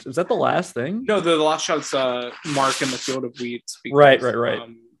end? Is that the last thing? No, the last shot's Mark in the field of wheat. Because, right.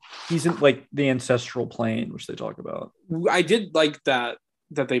 He's in like the ancestral plane, which they talk about. I did like that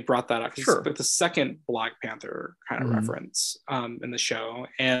they brought that up. Sure. But the second Black Panther kind of reference in the show,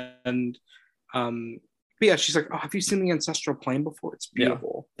 and but yeah, she's like, "Oh, have you seen the ancestral plane before? It's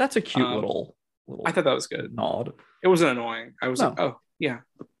beautiful." Yeah. That's a cute little. I thought that was good. Nod. It wasn't annoying. I was like, "Oh yeah,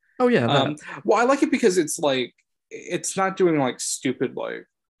 oh yeah." Well, I like it because it's like it's not doing like stupid like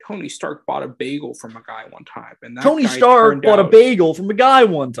Tony Stark bought a bagel from a guy one time, and that Tony Stark bought a bagel from a guy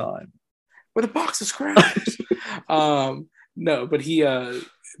one time with a box of scraps. No, but he that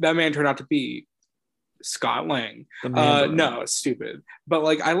man turned out to be Scott Lang. No, it's stupid. But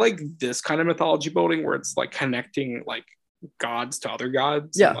like I like this kind of mythology building where it's like connecting like gods to other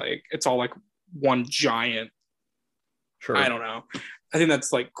gods. Yeah. And, like it's all like one giant. Sure. I don't know. I think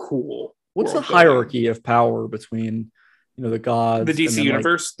that's like cool. What's the hierarchy of power between the gods? The DC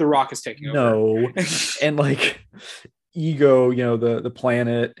universe, The Rock is taking over. No. And like Ego, the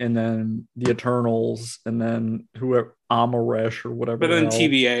planet, and then the Eternals, and then whoever Amaresh or whatever. But then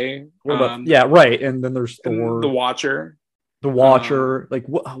TVA. Yeah, right. And then there's Thor, the Watcher. The Watcher. Like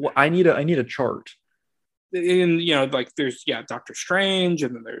what I need a chart. And like there's Doctor Strange,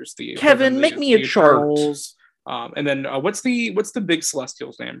 and then there's the Kevin. Make me a chart. Eternals. And then what's the big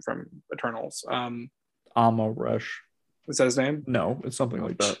Celestial's name from Eternals? Amaresh. Is that his name? No, it's something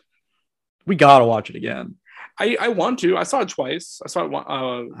like that. We gotta watch it again. I want to. I saw it twice. I saw it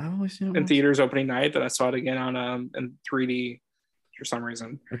I've only seen it in theaters opening night. Then I saw it again on in 3D for some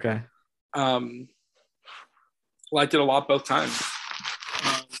reason. Okay. Liked it a lot both times.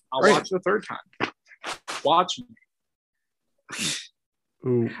 I'll watch it a third time. Watch me.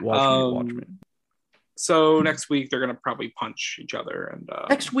 Ooh, watch me. So next week they're gonna probably punch each other, and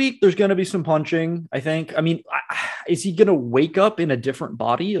next week there's gonna be some punching. I think. I mean, is he gonna wake up in a different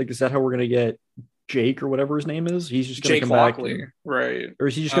body? Like, is that how we're gonna get Jake or whatever his name is? He's just gonna come Lockley, back, right? Or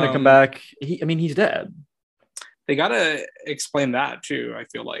is he just gonna come back? He's dead. They gotta explain that too. I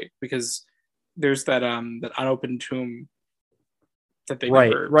feel like because there's that unopened tomb that they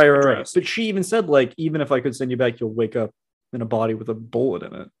right. addressed. But she even said like, even if I could send you back, you'll wake up in a body with a bullet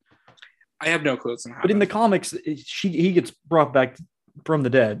in it. I have no clue. But in the comics, he gets brought back from the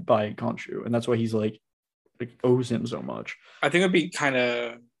dead by Khonshu, and that's why he's like owes him so much. I think it'd be kind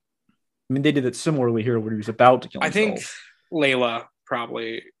of. I mean, they did it similarly here when he was about to kill himself. I think Layla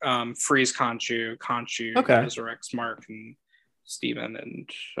probably frees Khonshu. Khonshu resurrects Mark and Steven and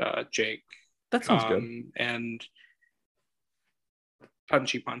Jake. That sounds good. And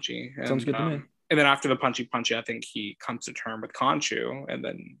punchy. And, sounds good to me. And then after the punchy, I think he comes to term with Khonshu, and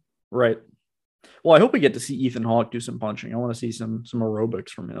then. Right. Well, I hope we get to see Ethan Hawke do some punching. I want to see some aerobics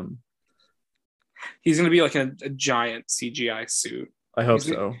from him. He's going to be like a giant CGI suit. I hope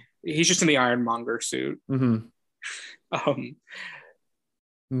so. He's just in the Ironmonger suit. Mm-hmm. What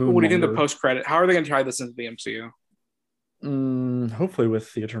do you think the post-credit? How are they going to tie this into the MCU? Hopefully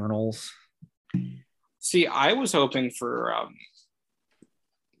with the Eternals. See, I was hoping for I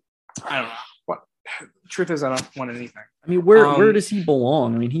don't know. What truth is, I don't want anything. I mean, where does he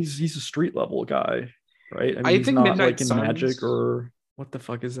belong? I mean, he's a street level guy, right? I mean, he's think not Midnight like in Suns, Magic or what the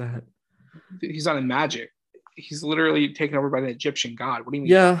fuck is that? He's not in Magic. He's literally taken over by the Egyptian god. What do you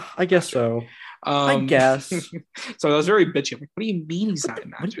mean? Yeah, I guess so. I guess. So I was very bitchy. I'm like, what do you mean he's not in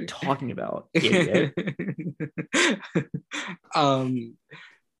Magic? What are you talking about, idiot?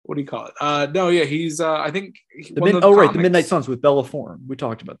 What do you call it? No, yeah, he's I think the Midnight Suns with Bella Thorne. We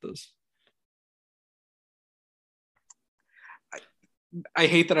talked about this. I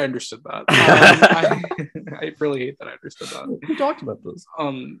hate that I understood that. I really hate that I understood that. We talked about this.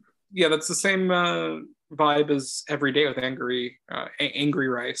 Yeah, that's the same vibe as Every Day with Angry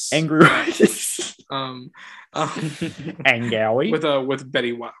Rice. Angry Rice. Angowie. With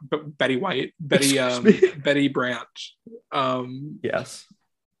Betty White, Betty Brant. Yes.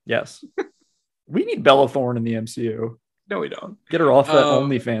 We need Bella Thorne in the MCU. No, we don't. Get her off that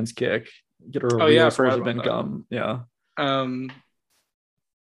OnlyFans kick. Get her a real source of income. Yeah.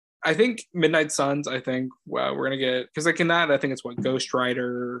 I think Midnight Suns. I think we're gonna get, because like in that, I think it's what Ghost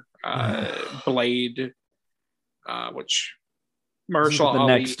Rider, Blade, which Marshall the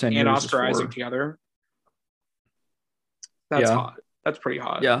Ali next 10 and years Oscar is for. Isaac together. That's hot. That's pretty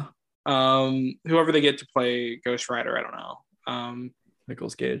hot. Yeah. Whoever they get to play Ghost Rider, I don't know.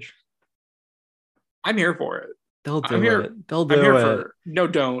 Nicolas Cage. I'm here for it. They'll do I'm here, it. They'll I'm do here it. for no,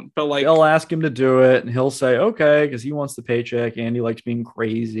 don't. But like, they'll ask him to do it, and he'll say okay because he wants the paycheck and he likes being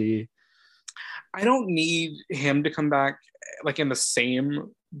crazy. I don't need him to come back like in the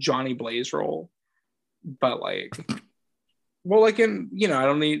same Johnny Blaze role, but like, well, like in, you know, I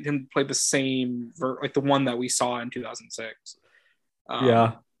don't need him to play the same like the one that we saw in 2006.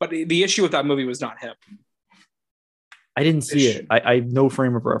 Yeah, but the issue with that movie was not him. I didn't see it. I have no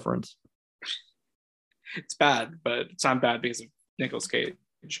frame of reference. It's bad, but it's not bad because of Nicolas Cage.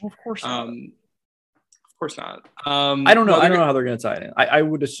 Well, of course not. Of course not. I don't know. I don't know how they're going to tie it in. I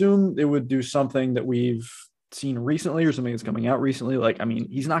would assume they would do something that we've seen recently or something that's coming out recently. Like, I mean,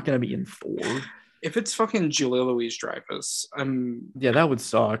 he's not going to be in Thor. If it's fucking Julia Louis-Dreyfus, yeah, that would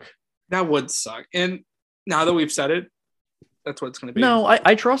suck. That would suck. And now that we've said it, that's what it's going to be. No,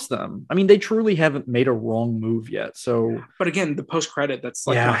 I trust them. I mean, they truly haven't made a wrong move yet. So, but again, the post-credit, that's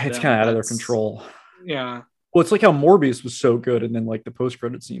like, yeah, it's kind of out of their control. Yeah. Well, it's like how Morbius was so good, and then like the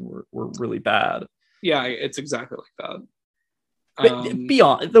post-credit scene were really bad. Yeah, it's exactly like that. But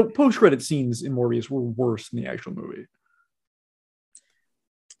beyond the post-credit scenes in Morbius were worse than the actual movie.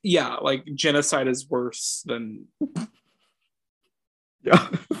 Yeah, like genocide is worse than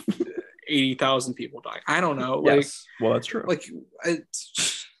 80,000 people dying. I don't know. Like, yes. Well, that's true. Like,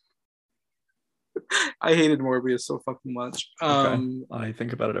 I hated Morbius so fucking much. Okay. I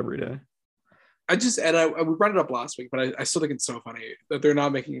think about it every day. We brought it up last week, but I still think it's so funny that they're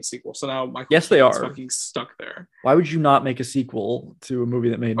not making a sequel. So now Michael yes, they are fucking stuck there. Why would you not make a sequel to a movie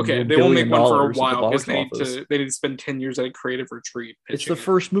that made they won't make one for a while because they need to spend 10 years at a creative retreat. It's the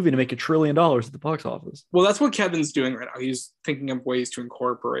first movie to make $1 trillion at the box office. Well, that's what Kevin's doing right now. He's thinking of ways to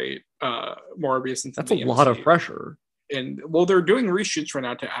incorporate Morbius into that's a lot of pressure. And well, they're doing reshoots right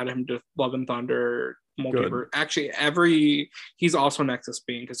now to add him to Love and Thunder, Multiverse. Good. Actually, he's also Nexus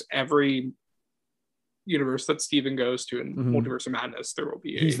Being, because every universe that Steven goes to in Multiverse of Madness, there will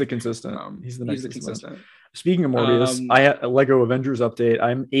be he's the consistent. He's the consistent. Speaking of Morbius, I had a Lego Avengers update.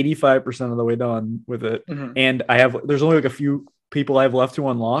 I'm 85% of the way done with it, and there's only like a few people I have left to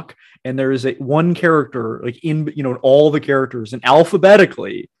unlock, and there is one character like in all the characters, and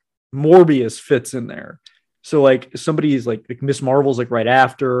alphabetically Morbius fits in there. So like somebody's like Miss Marvel's like right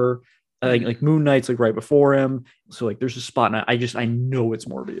after, like Moon Knight's like right before him. So like there's a spot, and I know it's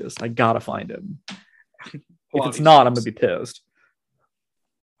Morbius. I gotta find him. If it's not, I'm gonna be pissed.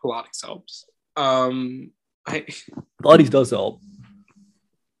 Pilates helps. Pilates does help.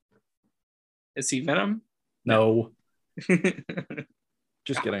 Is he Venom? No.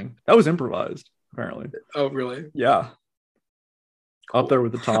 Just kidding. That was improvised, apparently. Oh, really? Yeah. Cool. Up there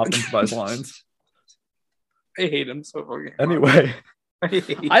with the top improvised lines. I hate him so fucking. Anyway,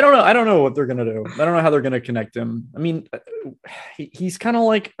 I don't know what they're gonna do. I don't know how they're gonna connect him. I mean, he's kind of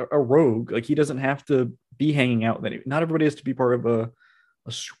like a rogue. Like he doesn't have to be hanging out with anyone. Not everybody has to be part of a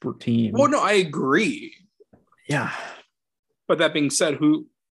super team. Well, no, I agree. Yeah, but that being said,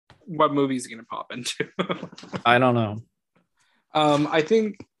 what movie is he gonna pop into? I don't know. I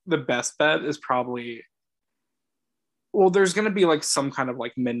think the best bet is probably. Well, there's gonna be like some kind of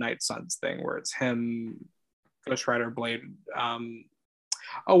like Midnight Suns thing where it's him, Ghost Rider, Blade.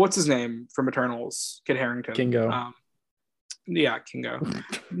 What's his name from Eternals? Kit Harington. Kingo. Yeah, Kingo.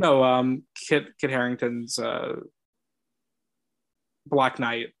 No, Kit Harington's Black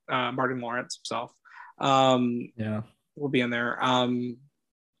Knight, Martin Lawrence himself. Yeah, will be in there.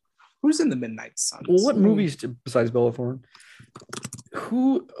 Who's in the Midnight Suns? Well, what movies besides Bella Thorne?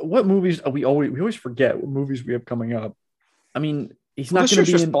 What movies we always forget what movies we have coming up. I mean, he's not going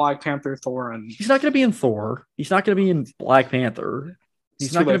to be in Black Panther, Thor, and he's not going to be in Thor. He's not going to be in Black Panther.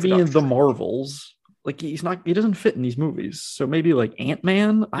 He's not going to be in the Marvels. Like he doesn't fit in these movies. So maybe like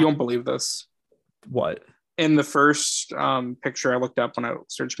Ant-Man. You won't believe this. What? In the first picture I looked up when I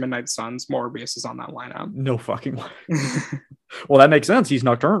searched Midnight Suns, Morbius is on that lineup. No fucking way. Well, that makes sense. He's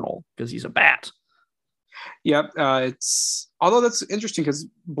nocturnal because he's a bat. Yep. Although that's interesting because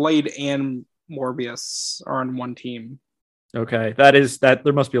Blade and Morbius are on one team. Okay, that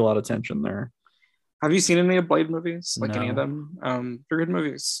there must be a lot of tension there. Have you seen any of Blade movies? Like No. any of them? They're good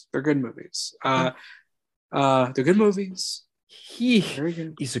movies. They're good movies. They're good movies.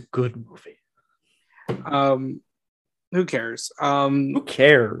 He's a good movie. Who cares? Who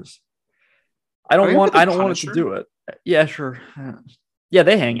cares? I don't want it to do it. Yeah, sure. Yeah,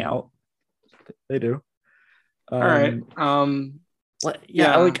 they hang out. They do. All right.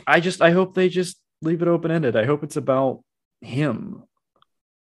 Yeah, like I hope they just leave it open ended. I hope it's about him.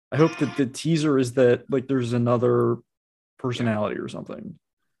 I hope that the teaser is that like there's another personality or something.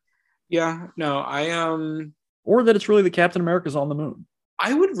 Yeah, no, or that it's really the Captain America's on the moon.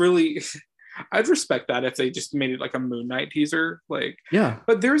 I would really I'd respect that if they just made it like a Moon Knight teaser. Like, yeah.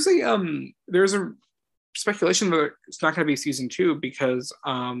 But there's a speculation that it's not going to be season 2 because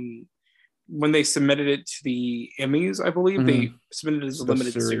when they submitted it to the Emmys, I believe they submitted it as a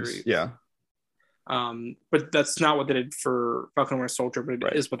limited series. Yeah. But that's not what they did for Falcon and Winter Soldier,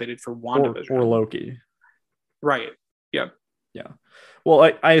 but it is what they did for WandaVision. Or Loki. Right. Yep. Yeah.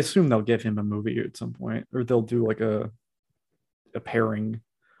 Well, I assume they'll give him a movie at some point, or they'll do like a pairing.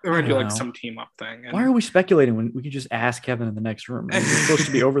 They're going to do like some team up thing. Why are we speculating when we could just ask Kevin in the next room? We're supposed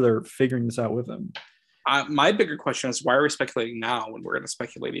to be over there figuring this out with him. My bigger question is why are we speculating now when we're going to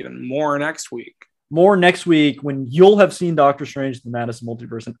speculate even more next week? More next week when you'll have seen Doctor Strange: The Madness of the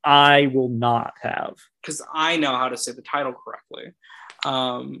Multiverse, and I will not have. Because I know how to say the title correctly.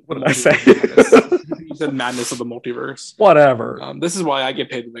 What did I say? You said Madness of the Multiverse. Whatever. This is why I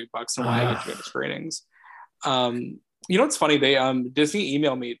get paid the big bucks and why I get to go to screenings. You know what's funny? They Disney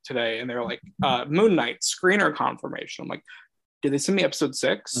emailed me today and they're like, Moon Knight screener confirmation. I'm like, did they send me episode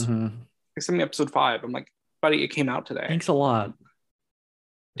 6? Mm-hmm. They sent me episode 5. I'm like, buddy, it came out today. Thanks a lot.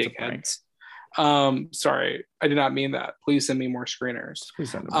 Dickheads. Sorry, I did not mean that. Please send me more screeners.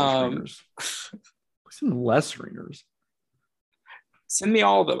 Please send me more screeners. Please send less screeners. Send me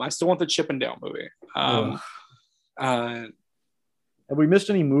all of them. I still want the Chip and Dale movie. Have we missed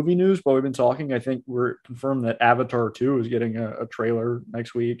any movie news while we've been talking? I think we're confirmed that Avatar 2 is getting a trailer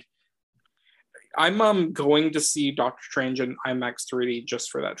next week. I'm going to see Doctor Strange in IMAX 3D just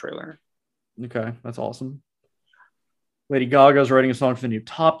for that trailer. Okay, that's awesome. Lady Gaga's writing a song for the new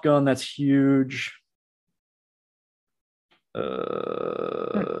Top Gun. That's huge.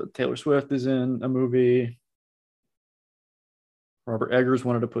 Taylor Swift is in a movie. Robert Eggers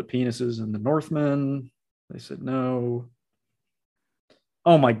wanted to put penises in The Northman. They said no.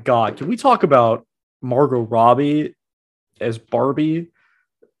 Oh my God. Can we talk about Margot Robbie as Barbie?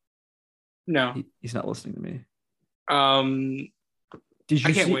 No. He's not listening to me. Did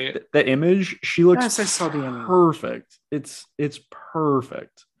you see that image? She looks I saw the image. Perfect. It's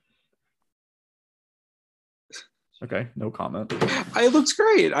perfect. Okay, no comment. It looks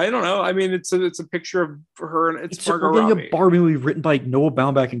great. I don't know. I mean, it's a picture of her and it's Margot Robbie. A Barbie movie written by Noah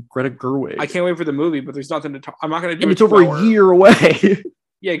Baumbach and Greta Gerwig. I can't wait for the movie, but there's nothing to talk. I'm not going to do it. It's over a year away.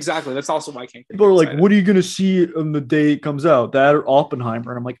 Yeah, exactly. That's also why I can't. People are like, "What are you going to see on the day it comes out?" That or Oppenheimer?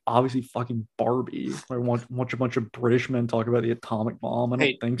 And I'm like, obviously, fucking Barbie. I watch a bunch of British men talk about the atomic bomb. I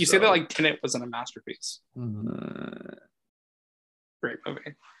don't think you say that like Tenet wasn't a masterpiece. Great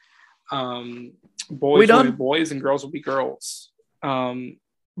movie. Boys will be boys and girls will be girls. Barbie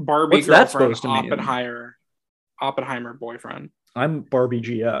What's girlfriend, that Oppenheimer boyfriend. I'm Barbie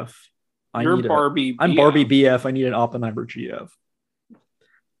GF. You're Barbie. I'm Barbie BF. I need an Oppenheimer GF.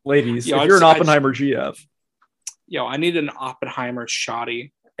 Ladies, if you're an Oppenheimer GF. I need an Oppenheimer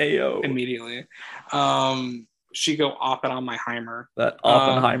shoddy. Ayo. Immediately. She go Oppen on my Heimer. That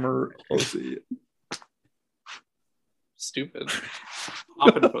Oppenheimer pussy. Stupid.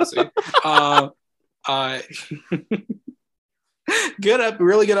 Oppen pussy.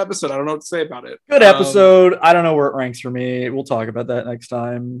 Really good episode. I don't know what to say about it. Good episode. I don't know where it ranks for me. We'll talk about that next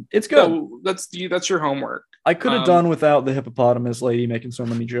time. It's good. So that's your homework. I could have done without the hippopotamus lady making so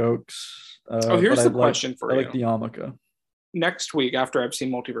many jokes. Here's the question for you. I like the yarmulke. Next week, after I've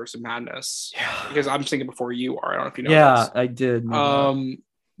seen Multiverse of Madness, because I'm thinking before you are. I don't know if you know. Yeah, I did.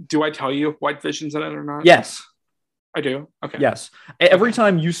 Do I tell you White Vision's in it or not? Yes. I do. Okay. Yes. Every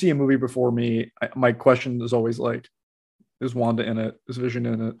time you see a movie before me, my question is always like, is Wanda in it? Is Vision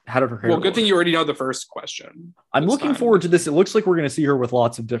in it? How did her hair Well, good look? thing you already know the first question. I'm looking forward to this. It looks like we're going to see her with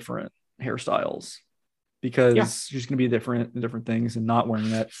lots of different hairstyles because she's going to be different in different things and not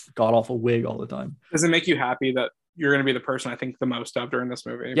wearing that god-awful wig all the time. Does it make you happy that you're going to be the person I think the most of during this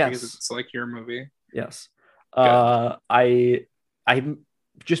movie? Yes. Because it's like your movie. Yes. I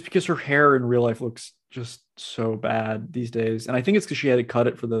just because her hair in real life looks just so bad these days. And I think it's because she had to cut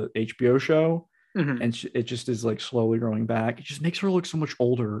it for the HBO show. Mm-hmm. And it just is like slowly growing back. It just makes her look so much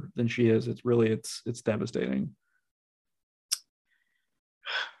older than she is. It's really, it's devastating.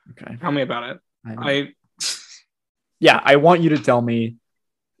 Okay. Tell me about it. I want you to tell me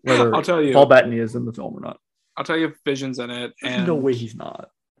whether I'll tell you. Paul Bettany is in the film or not. I'll tell you if Vision's in it. There's no way he's not.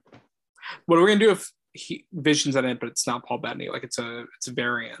 What are we gonna do if Vision's in it, but it's not Paul Bettany? Like it's a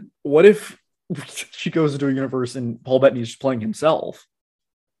variant. What if she goes into a universe and Paul Bettany is just playing himself?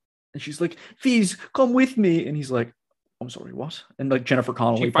 And she's like, "Fees, come with me." And he's like, "I'm sorry, what?" And like Jennifer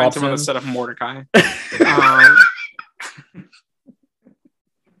Connelly She finds pops him on in. the set of Mordecai.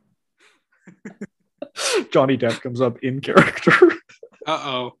 Johnny Depp comes up in character.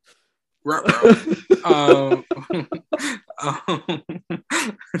 Uh-oh.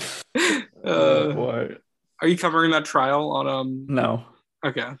 Oh boy. Are you covering that trial on No.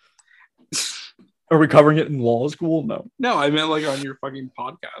 Okay. Are we covering it in law school? No. No, I meant like on your fucking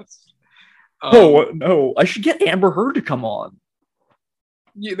podcast. No. I should get Amber Heard to come on.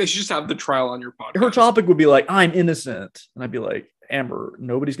 Yeah, they should just have the trial on your podcast. Her topic would be like, "I'm innocent." And I'd be like, "Amber,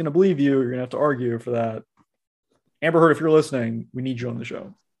 nobody's gonna believe you. You're gonna have to argue for that." Amber Heard, if you're listening, we need you on the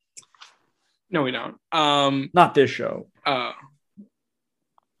show. No, we don't. Not this show.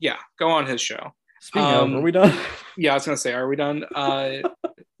 Yeah, go on his show. Speaking of, are we done? Yeah, I was gonna say, are we done?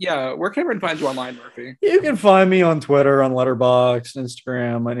 Yeah, where can everyone find you online, Murphy? You can find me on Twitter, on Letterboxd,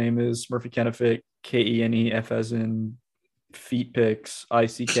 Instagram. My name is Murphy Kennefick, Kenef as in feet pics,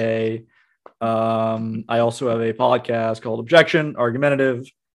 ICK. I also have a podcast called Objection, Argumentative,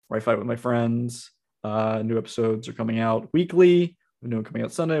 where I fight with my friends. New episodes are coming out weekly. We know coming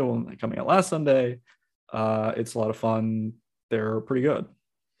out Sunday, one coming out last Sunday. It's a lot of fun. They're pretty good.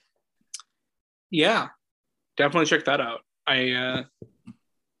 Yeah, definitely check that out. I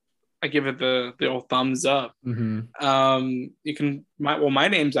give it the old thumbs up. Mm-hmm. You can my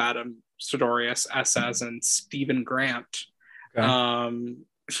name's Adam Sidorius, S as in Stephen Grant. Okay.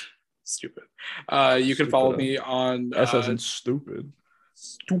 Stupid. You can follow me on S as in stupid.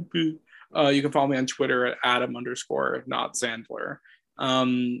 Stupid. You can follow me on Twitter at Adam_not Sandler.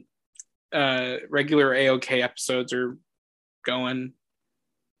 Regular AOK episodes are going.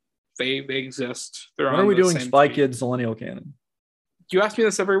 They exist. They're when on are we the doing same Spy feed. Kids Millennial Canon? You ask me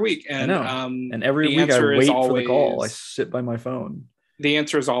this every week, and I know. And every the week I answer is wait for always, the call. I sit by my phone. The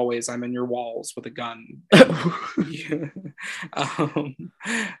answer is always, I'm in your walls with a gun.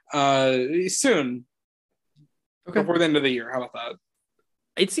 Soon. Okay. Before the end of the year. How about that?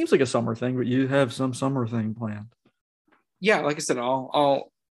 It seems like a summer thing, but you have some summer thing planned. Yeah, like I said,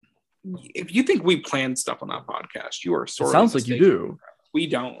 I'll if you think we planned stuff on that podcast, you are sort of sounds like you do. We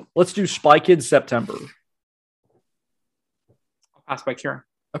don't. Let's do Spy Kids September. I'll pass by Kira.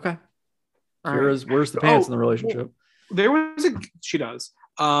 Okay. Right. Where's the pants in the relationship? There was she does.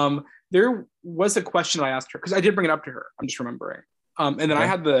 There was a question I asked her because I did bring it up to her. I'm just remembering. And then I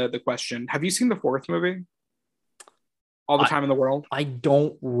had the question. Have you seen the fourth movie? All the Time in the World? I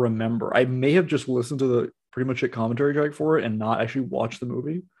don't remember. I may have just listened to the pretty much a commentary track for it and not actually watched the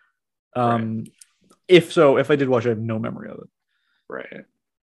movie. Right. If I did watch it, I have no memory of it. Right.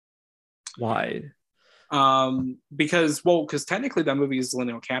 Why? Because technically that movie is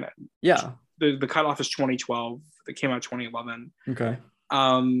lineal canon. Yeah. The cutoff is 2012. It came out 2011. Okay.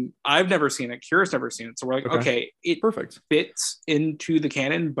 I've never seen it. Kira's never seen it. So we're like, okay, it perfect fits into the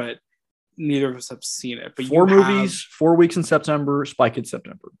canon, but neither of us have seen it. But 4 movies, 4 weeks in September, Spy Kids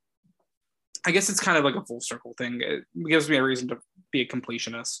September. I guess it's kind of like a full circle thing. It gives me a reason to be a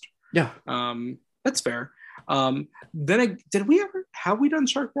completionist. Yeah. That's fair. Have we done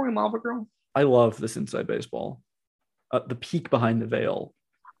Shark Boy and Lava Girl? I love this Inside Baseball. The peek behind the veil.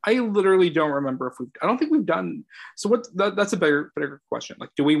 I literally don't remember I don't think we've done. So that's a better question.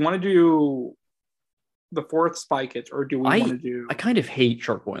 Like, do we want to do the fourth Spy Kids or do we want to do? I kind of hate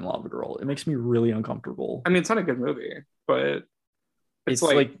Shark Boy and Lava Girl. It makes me really uncomfortable. I mean, it's not a good movie, but it's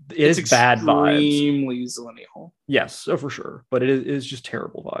bad vibes. Extremely lineal. Yes, for sure. But it is just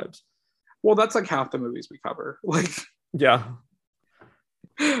terrible vibes. Well, that's like half the movies we cover. Like, yeah.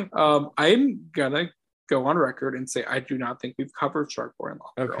 I'm gonna go on record and say I do not think we've covered Shark Boy and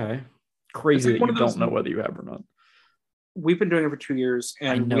Lava Girl. Okay. Crazy that you don't know whether you have or not. We've been doing it for 2 years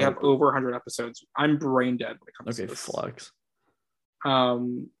and we have over 100 episodes. I'm brain dead when it comes to this. Flex.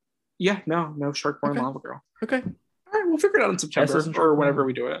 Yeah, no Shark Boy and Lava Girl. Okay. All right, we'll figure it out in September or whenever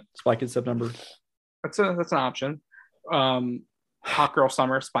we do it. Spy Kids September. That's an option. Hot Girl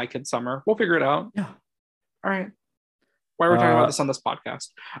Summer, Spy Kids Summer. We'll figure it out. Yeah. All right. Why are we talking about this on this podcast?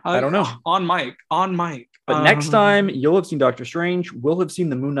 I don't know. On mic. But next time you'll have seen Doctor Strange. We'll have seen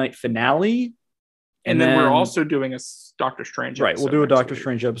the Moon Knight finale. And then we're also doing a Doctor Strange episode. Right. We'll do a Doctor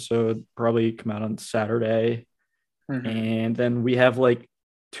Strange episode, probably come out on Saturday. Mm-hmm. And then we have like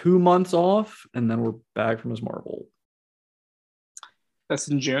 2 months off, and then we're back from Ms. Marvel. That's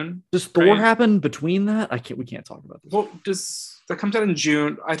in June. Does Thor happen between that? We can't talk about this. Well, that comes out in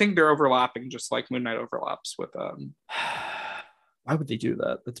June. I think they're overlapping, just like Moon Knight overlaps with Why would they do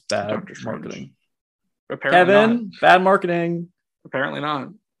that? That's bad marketing. Apparently Kevin, not. Bad marketing. Apparently not.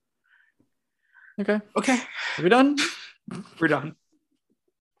 Okay. Okay. Are we done? We're done.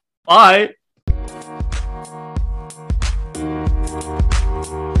 Bye.